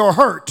to your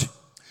hurt.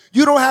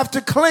 You don't have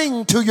to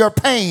cling to your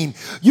pain.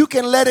 You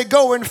can let it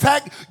go. In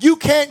fact, you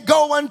can't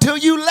go until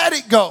you let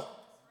it go.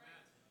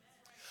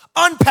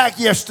 Unpack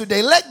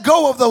yesterday. Let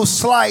go of those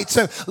slights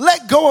and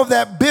let go of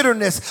that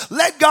bitterness.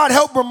 Let God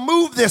help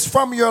remove this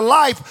from your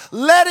life.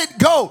 Let it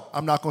go.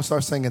 I'm not going to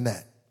start singing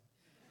that.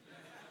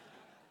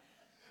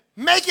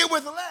 Make it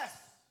with less.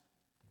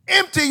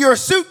 Empty your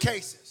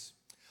suitcases.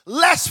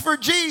 Less for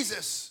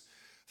Jesus.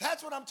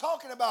 That's what I'm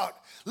talking about.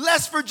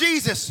 Less for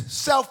Jesus.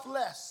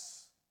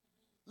 Selfless.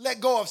 Let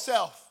go of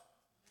self.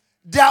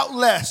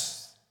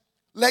 Doubtless.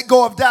 Let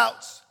go of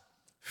doubts.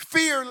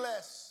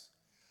 Fearless.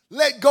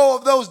 Let go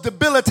of those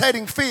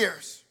debilitating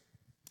fears.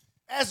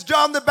 As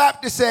John the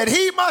Baptist said,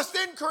 he must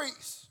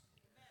increase.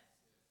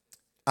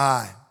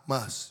 I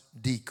must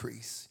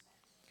decrease.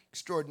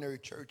 Extraordinary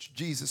church,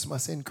 Jesus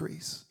must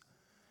increase.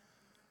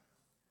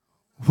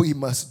 We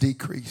must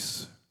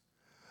decrease.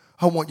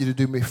 I want you to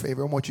do me a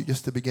favor. I want you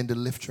just to begin to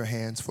lift your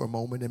hands for a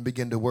moment and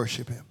begin to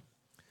worship him.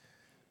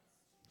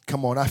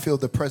 Come on, I feel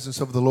the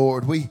presence of the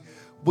Lord. We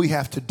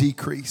have to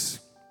decrease.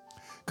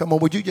 Come on,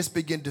 would you just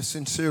begin to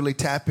sincerely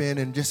tap in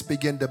and just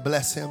begin to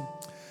bless him?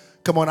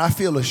 Come on, I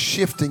feel a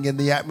shifting in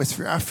the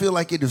atmosphere. I feel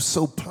like it is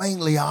so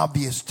plainly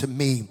obvious to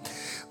me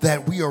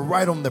that we are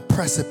right on the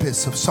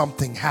precipice of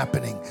something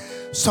happening,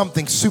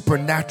 something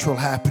supernatural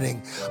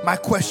happening. My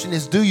question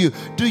is, do you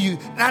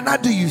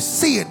not do you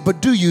see it,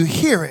 but do you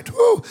hear it?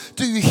 Ooh,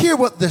 do you hear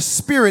what the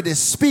Spirit is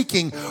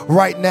speaking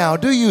right now?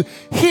 Do you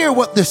hear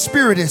what the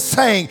Spirit is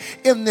saying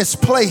in this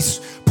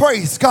place?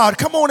 Praise God.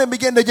 Come on and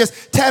begin to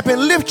just tap in.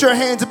 Lift your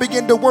hands and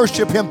begin to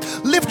worship him.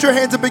 Lift your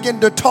hands and begin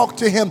to talk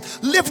to him.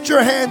 Lift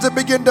your hands and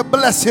begin to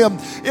bless him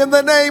in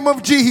the name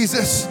of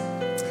Jesus.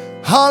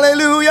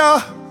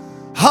 Hallelujah.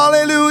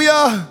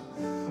 Hallelujah.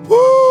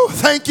 Woo.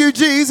 Thank you,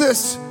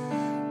 Jesus.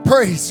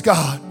 Praise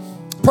God.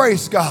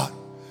 Praise God.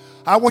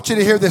 I want you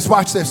to hear this.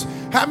 Watch this.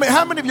 How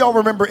many of y'all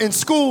remember in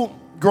school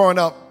growing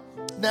up?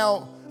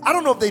 Now, I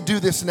don't know if they do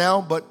this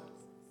now, but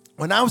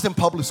when I was in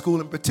public school,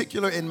 in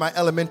particular in my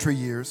elementary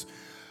years,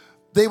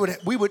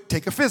 we would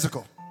take a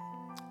physical.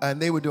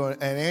 And they would do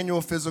an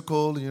annual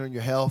physical,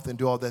 your health and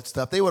do all that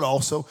stuff. They would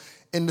also,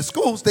 in the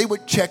schools, they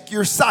would check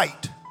your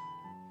sight.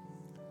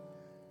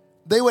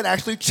 They would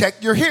actually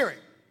check your hearing.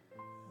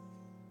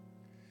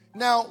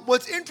 Now,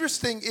 what's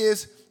interesting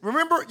is,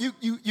 remember,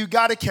 you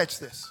got to catch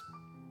this.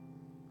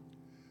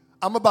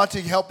 I'm about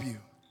to help you.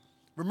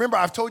 Remember,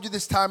 I've told you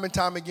this time and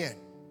time again.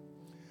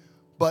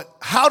 But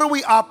how do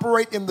we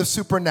operate in the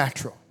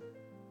supernatural?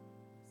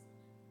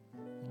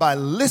 By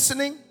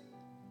listening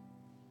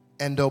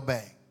and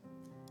obeying.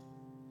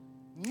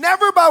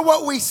 Never by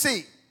what we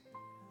see.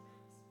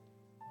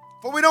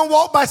 For we don't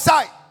walk by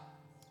sight.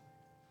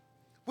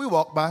 We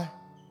walk by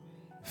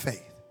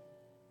faith.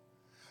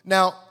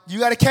 Now, you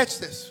got to catch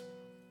this.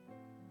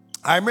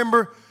 You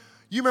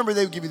remember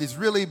they would give you these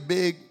really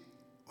big,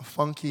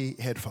 funky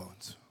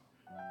headphones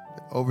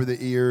over the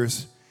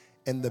ears,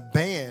 and the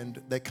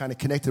band that kind of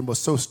connected them was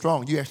so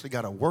strong, you actually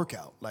got a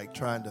workout, like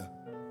trying to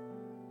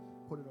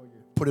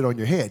put it on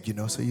your head,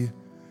 so you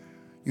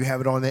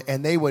have it on there,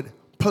 and they would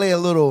play a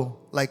little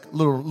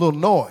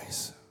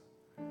noise,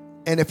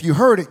 and if you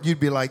heard it, you'd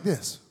be like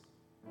this.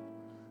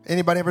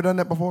 Anybody ever done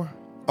that before?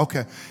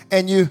 Okay,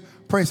 and you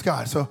praise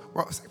God. So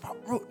we're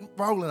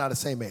all not the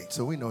same age,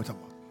 so we know what I'm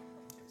talking about.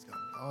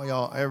 Oh,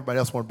 y'all, everybody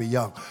else want to be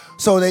young.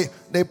 So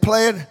they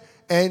play it,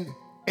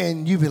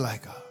 and you be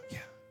like, oh, yeah.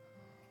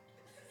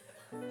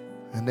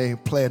 And they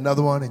play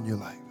another one, and you're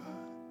like,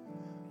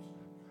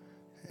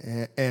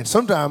 oh. And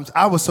sometimes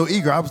I was so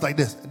eager, I was like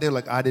this. And they're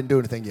like, I didn't do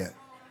anything yet.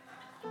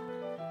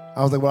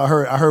 I was like, well,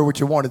 I heard what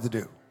you wanted to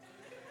do.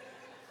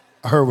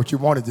 I heard what you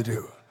wanted to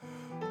do.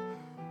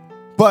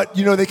 But,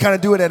 they kind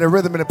of do it at a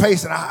rhythm and a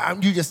pace,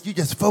 and you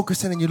just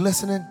focusing and you're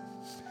listening.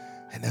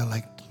 And they're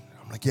like,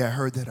 I'm like, yeah, I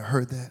heard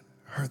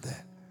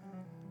that.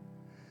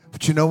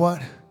 But you know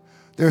what?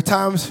 There are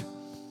times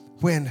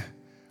when,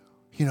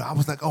 I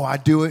was like, oh, I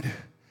do it.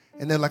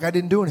 And they're like, I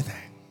didn't do anything.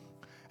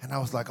 And I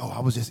was like, oh, I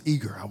was just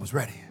eager. I was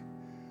ready.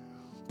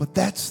 But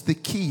that's the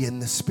key in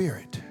the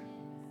Spirit.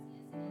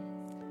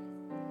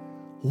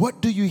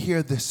 What do you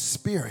hear the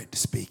Spirit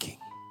speaking?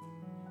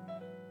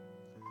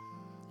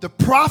 The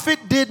prophet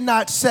did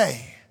not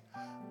say,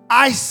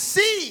 I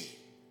see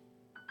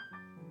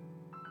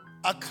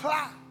a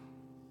cloud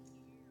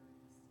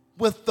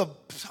with the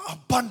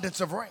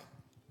abundance of rain.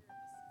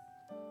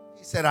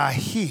 He said, I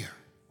hear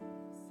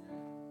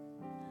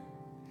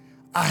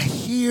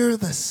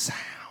the sound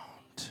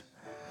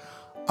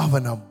of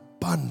an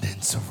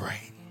abundance of rain.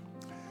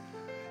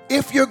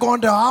 If you're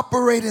going to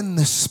operate in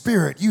the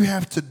Spirit, you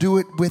have to do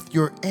it with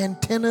your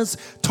antennas,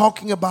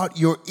 talking about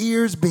your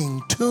ears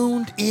being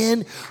tuned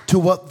in to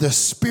what the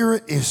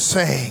Spirit is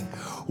saying.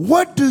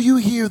 What do you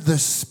hear the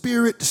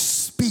Spirit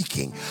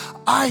speaking?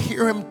 I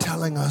hear him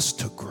telling us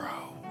to grow.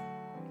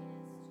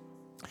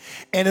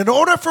 And in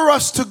order for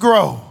us to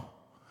grow,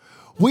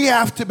 we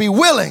have to be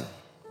willing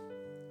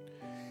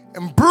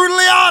and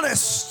brutally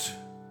honest.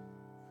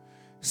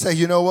 Say,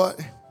 you know what?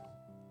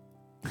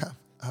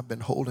 I've been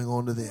holding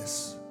on to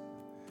this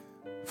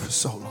for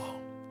so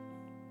long.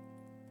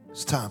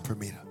 It's time for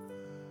me to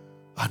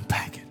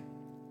unpack it.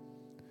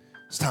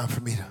 It's time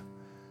for me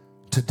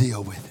to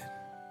deal with it.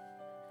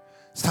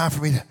 It's time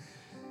for me to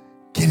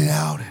get it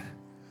out and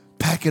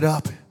pack it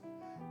up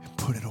and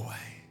put it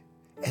away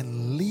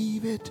and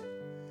leave it.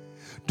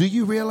 Do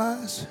you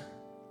realize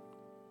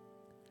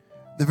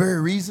the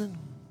very reason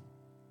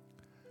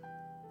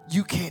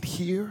you can't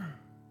hear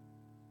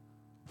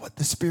what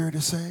the Spirit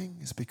is saying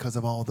is because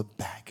of all the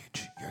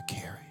baggage you're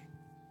carrying?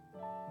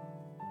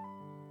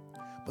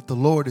 But the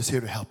Lord is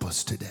here to help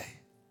us today.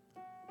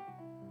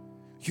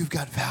 You've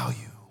got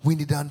value. We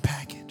need to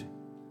unpack it.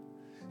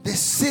 This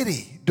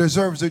city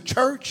deserves a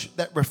church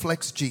that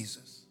reflects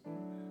Jesus.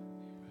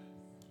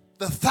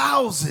 The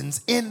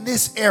thousands in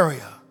this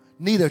area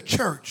need a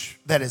church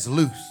that is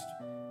loosed.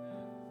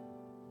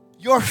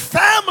 Your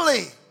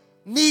family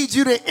needs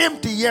you to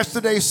empty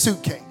yesterday's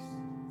suitcase.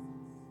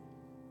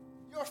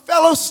 Your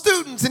fellow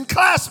students and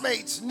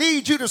classmates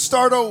need you to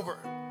start over.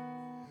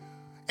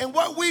 And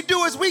what we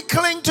do is we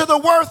cling to the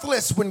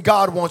worthless when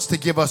God wants to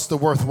give us the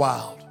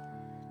worthwhile.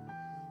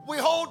 We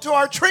hold to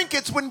our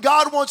trinkets when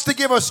God wants to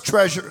give us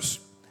treasures.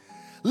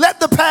 Let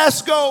the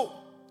past go.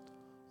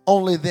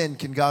 Only then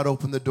can God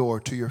open the door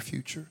to your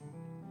future.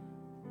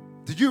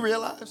 Did you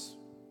realize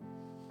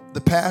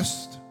the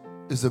past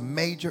is a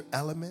major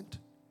element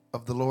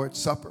of the Lord's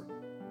Supper?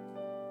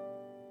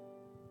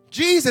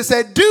 Jesus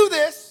said, do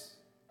this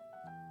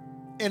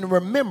in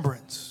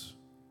remembrance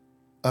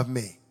of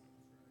me.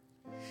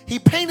 He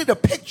painted a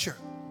picture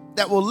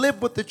that will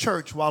live with the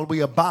church while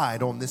we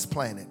abide on this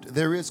planet.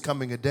 There is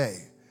coming a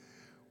day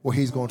where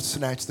he's going to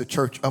snatch the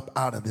church up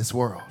out of this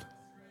world.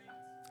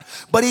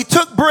 But he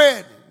took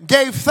bread,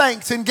 gave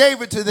thanks, and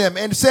gave it to them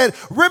and said,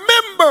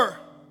 remember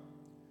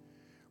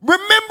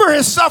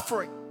his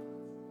suffering,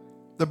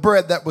 the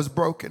bread that was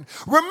broken.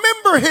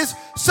 Remember his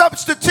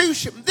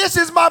substitution. This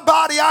is my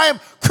body. I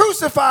am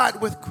crucified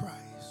with Christ.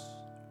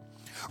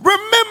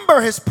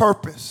 Remember his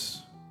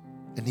purpose.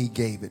 And he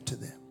gave it to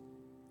them.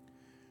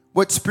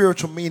 What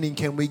spiritual meaning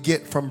can we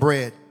get from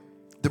bread?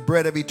 The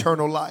bread of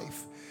eternal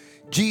life.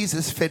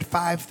 Jesus fed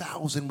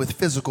 5,000 with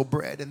physical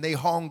bread, and they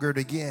hungered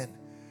again.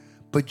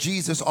 But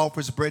Jesus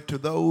offers bread to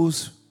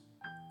those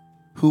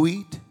who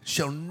eat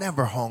shall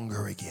never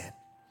hunger again.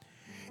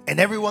 And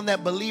everyone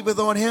that believeth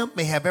on him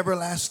may have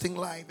everlasting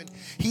life. And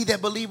he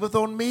that believeth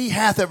on me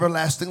hath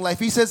everlasting life.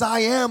 He says, I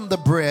am the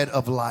bread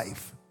of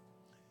life.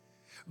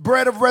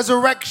 Bread of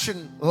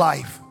resurrection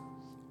life.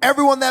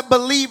 Everyone that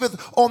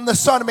believeth on the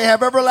Son may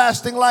have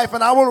everlasting life,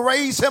 and I will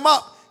raise him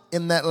up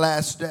in that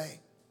last day.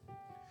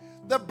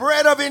 The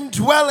bread of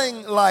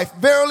indwelling life.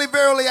 Verily,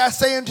 verily, I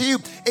say unto you,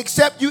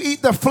 except you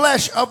eat the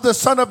flesh of the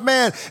Son of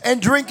Man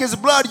and drink his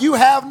blood, you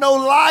have no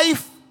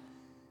life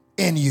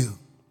in you.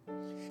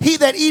 He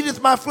that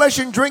eateth my flesh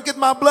and drinketh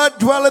my blood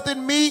dwelleth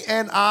in me,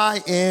 and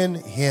I in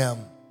him.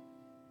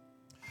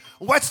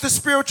 What's the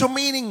spiritual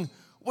meaning?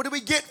 What do we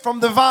get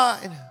from the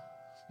vine?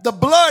 The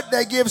blood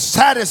that gives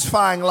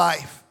satisfying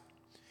life.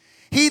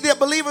 He that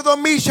believeth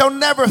on me shall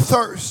never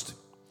thirst.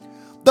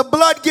 The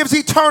blood gives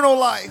eternal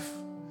life.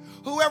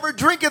 Whoever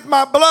drinketh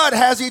my blood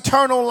has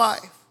eternal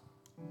life.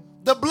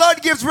 The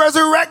blood gives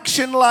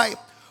resurrection life.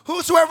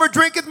 Whosoever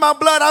drinketh my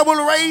blood, I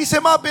will raise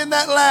him up in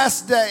that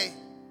last day.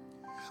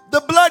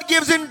 The blood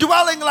gives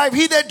indwelling life.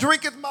 He that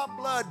drinketh my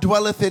blood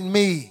dwelleth in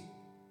me,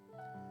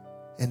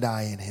 and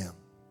I in him.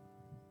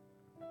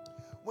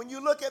 When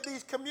you look at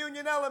these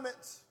communion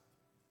elements,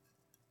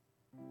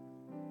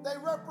 they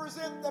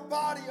represent the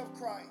body of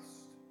Christ.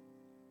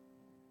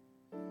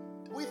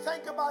 We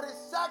think about his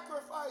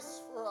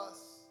sacrifice for us.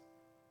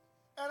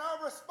 And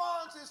our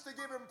response is to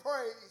give him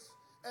praise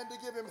and to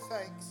give him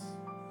thanks.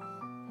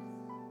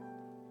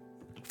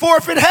 For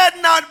if it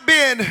had not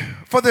been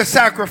for the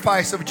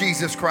sacrifice of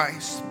Jesus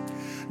Christ,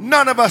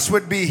 none of us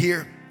would be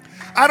here.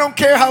 I don't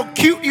care how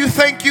cute you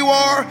think you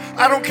are.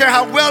 I don't care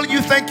how well you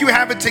think you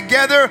have it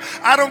together.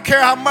 I don't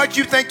care how much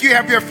you think you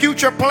have your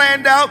future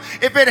planned out.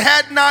 If it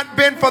had not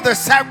been for the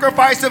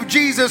sacrifice of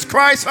Jesus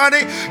Christ,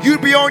 honey,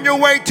 you'd be on your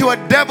way to a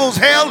devil's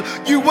hell.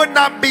 You would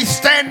not be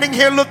standing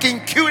here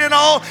looking cute and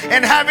all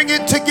and having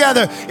it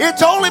together.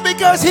 It's only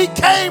because he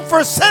came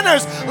for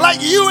sinners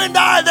like you and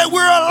I that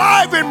we're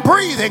alive and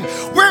breathing.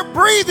 We're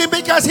breathing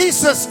because he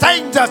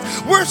sustains us.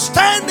 We're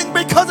standing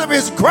because of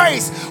his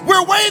grace.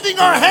 We're waving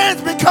our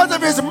hands because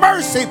of his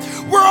mercy.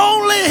 We're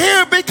only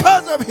here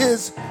because of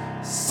his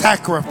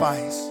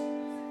sacrifice.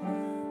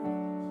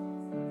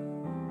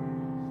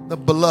 The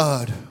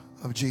blood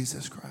of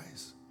Jesus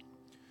Christ.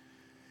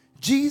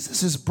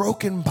 Jesus'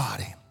 broken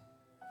body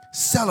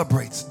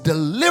celebrates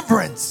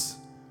deliverance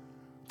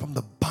from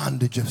the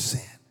bondage of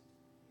sin.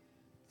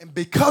 And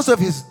because of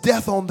his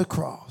death on the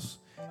cross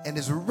and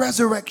his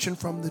resurrection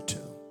from the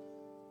tomb,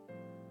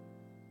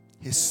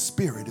 his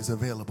spirit is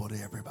available to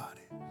everybody.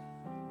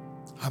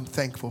 I'm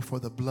thankful for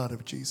the blood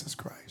of Jesus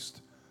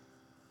Christ.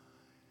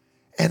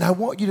 And I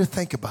want you to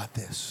think about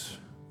this.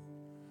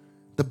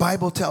 The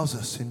Bible tells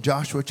us in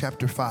Joshua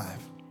chapter 5,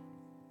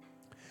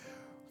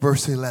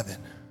 verse 11,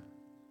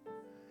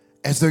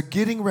 as they're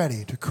getting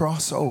ready to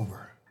cross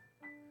over,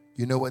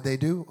 you know what they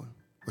do?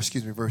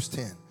 Verse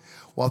 10.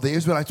 While the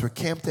Israelites were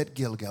camped at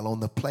Gilgal on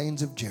the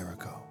plains of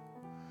Jericho,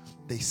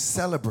 they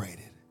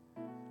celebrated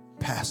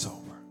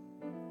Passover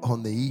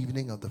on the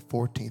evening of the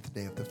 14th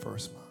day of the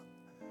first month.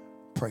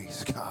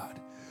 Praise God.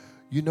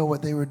 You know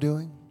what they were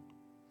doing?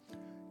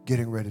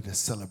 Getting ready to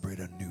celebrate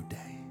a new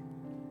day.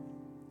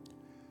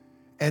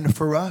 And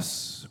for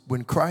us,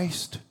 when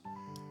Christ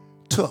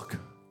took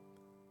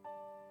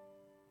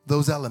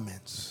those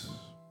elements,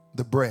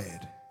 the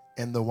bread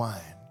and the wine,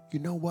 you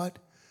know what?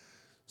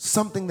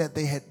 Something that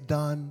they had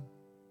done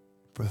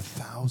for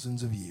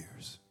thousands of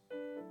years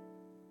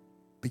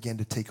began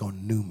to take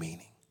on new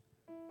meaning,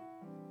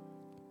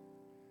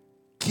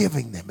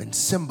 giving them and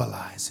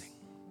symbolizing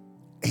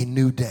a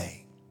new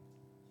day.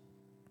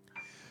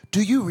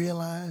 Do you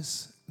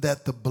realize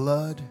that the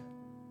blood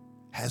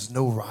has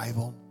no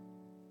rival?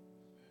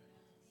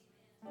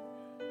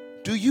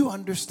 Do you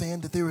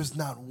understand that there is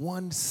not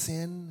one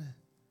sin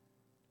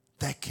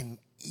that can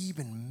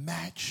even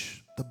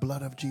match the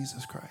blood of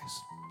Jesus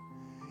Christ?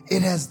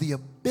 It has the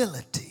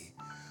ability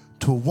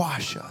to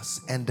wash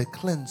us and to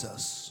cleanse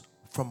us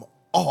from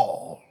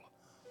all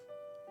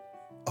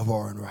of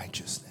our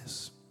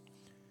unrighteousness.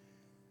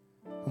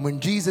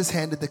 When Jesus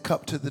handed the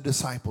cup to the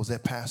disciples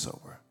at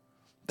Passover,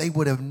 they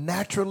would have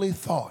naturally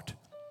thought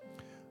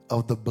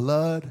of the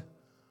blood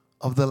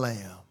of the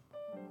lamb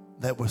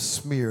that was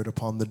smeared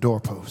upon the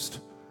doorpost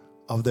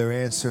of their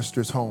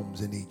ancestors'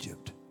 homes in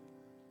Egypt.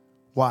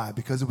 Why?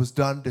 Because it was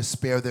done to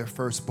spare their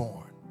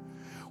firstborn.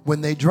 When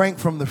they drank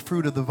from the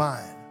fruit of the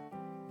vine,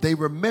 they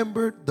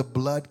remembered the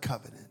blood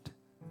covenant.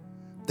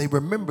 They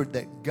remembered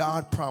that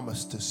God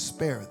promised to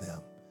spare them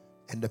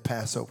and to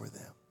pass over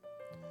them.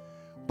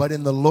 But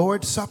in the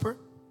Lord's Supper,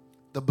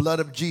 the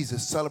blood of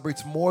Jesus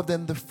celebrates more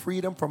than the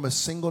freedom from a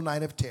single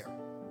night of terror.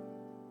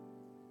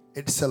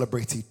 It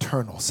celebrates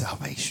eternal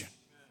salvation.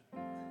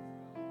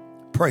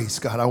 Praise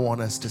God. I want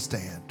us to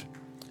stand.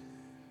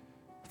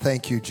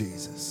 Thank you,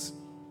 Jesus.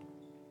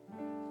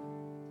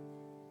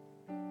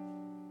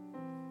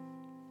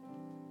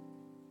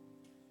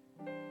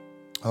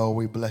 Oh,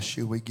 we bless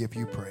you. We give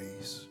you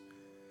praise.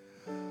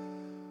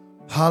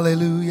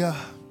 Hallelujah.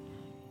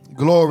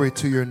 Glory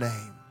to your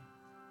name.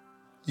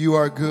 You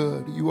are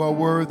good. You are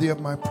worthy of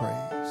my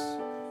praise.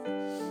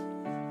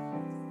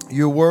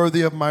 You're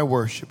worthy of my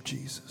worship,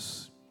 Jesus.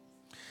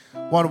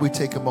 Why don't we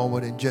take a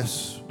moment and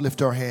just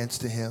lift our hands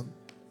to him?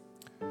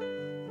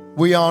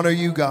 We honor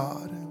you,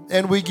 God,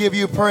 and we give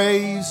you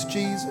praise,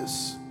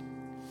 Jesus.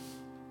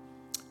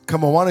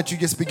 Come on, why don't you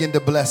just begin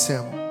to bless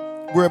him?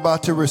 We're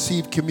about to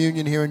receive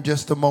communion here in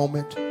just a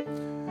moment.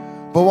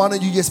 But why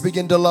don't you just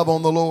begin to love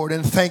on the Lord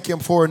and thank him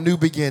for a new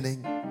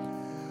beginning?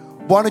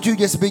 Why don't you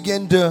just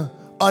begin to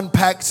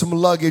unpack some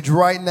luggage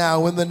right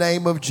now in the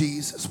name of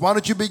Jesus? Why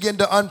don't you begin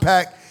to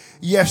unpack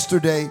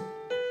yesterday?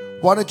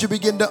 Why don't you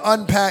begin to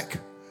unpack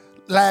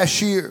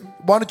last year?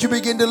 Why don't you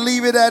begin to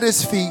leave it at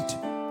his feet?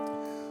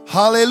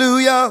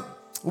 Hallelujah.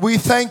 We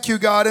thank you,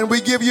 God, and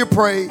we give you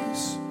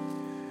praise.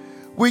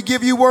 We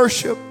give you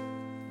worship.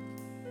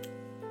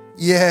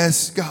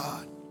 Yes,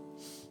 God.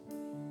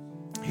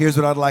 Here's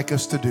what I'd like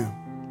us to do.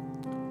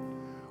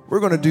 We're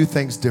going to do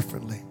things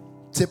differently.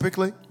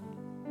 Typically,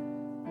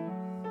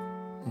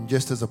 and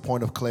just as a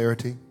point of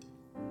clarity,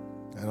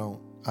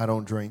 I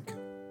don't drink.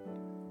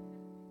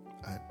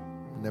 I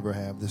never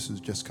have. This is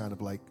just kind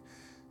of like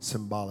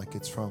symbolic.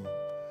 It's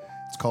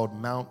called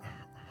Mount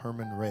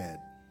Hermon Red,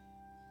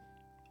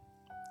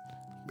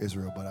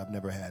 Israel, but I've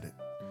never had it.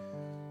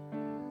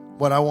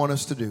 What I want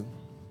us to do,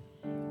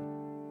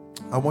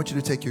 I want you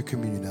to take your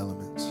communion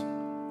elements.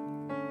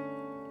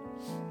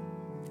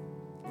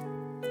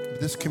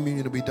 This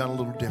communion will be done a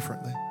little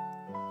differently.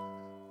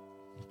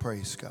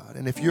 Praise God.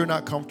 And if you're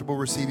not comfortable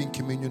receiving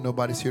communion,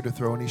 nobody's here to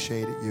throw any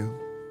shade at you.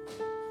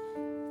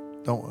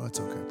 It's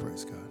okay.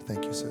 Praise God.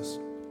 Thank you, sis.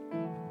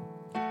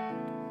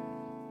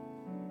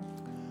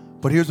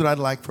 But here's what I'd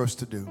like for us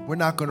to do. We're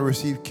not going to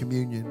receive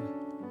communion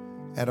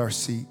at our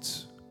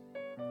seats.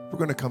 We're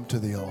going to come to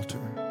the altar.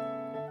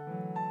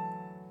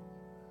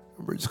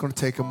 We're just going to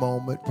take a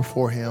moment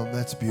before him.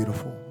 That's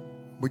beautiful.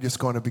 We're just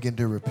going to begin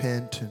to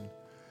repent and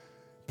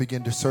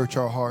begin to search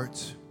our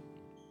hearts.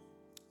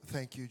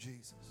 Thank you,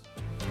 Jesus.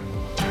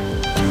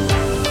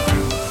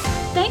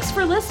 Thanks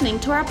for listening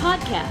to our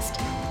podcast.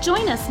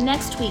 Join us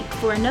next week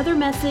for another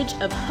message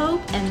of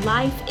hope and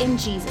life in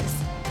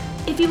Jesus.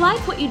 If you like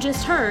what you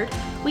just heard,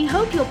 we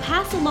hope you'll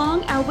pass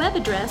along our web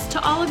address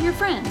to all of your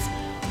friends,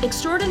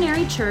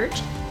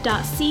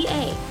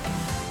 extraordinarychurch.ca.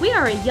 We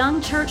are a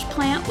young church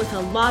plant with a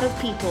lot of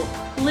people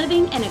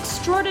living an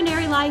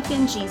extraordinary life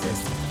in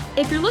Jesus.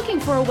 If you're looking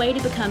for a way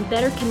to become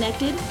better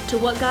connected to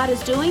what God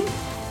is doing,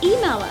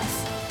 email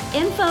us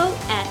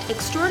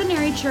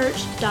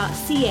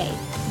info@extraordinarychurch.ca.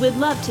 We'd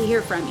love to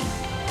hear from you.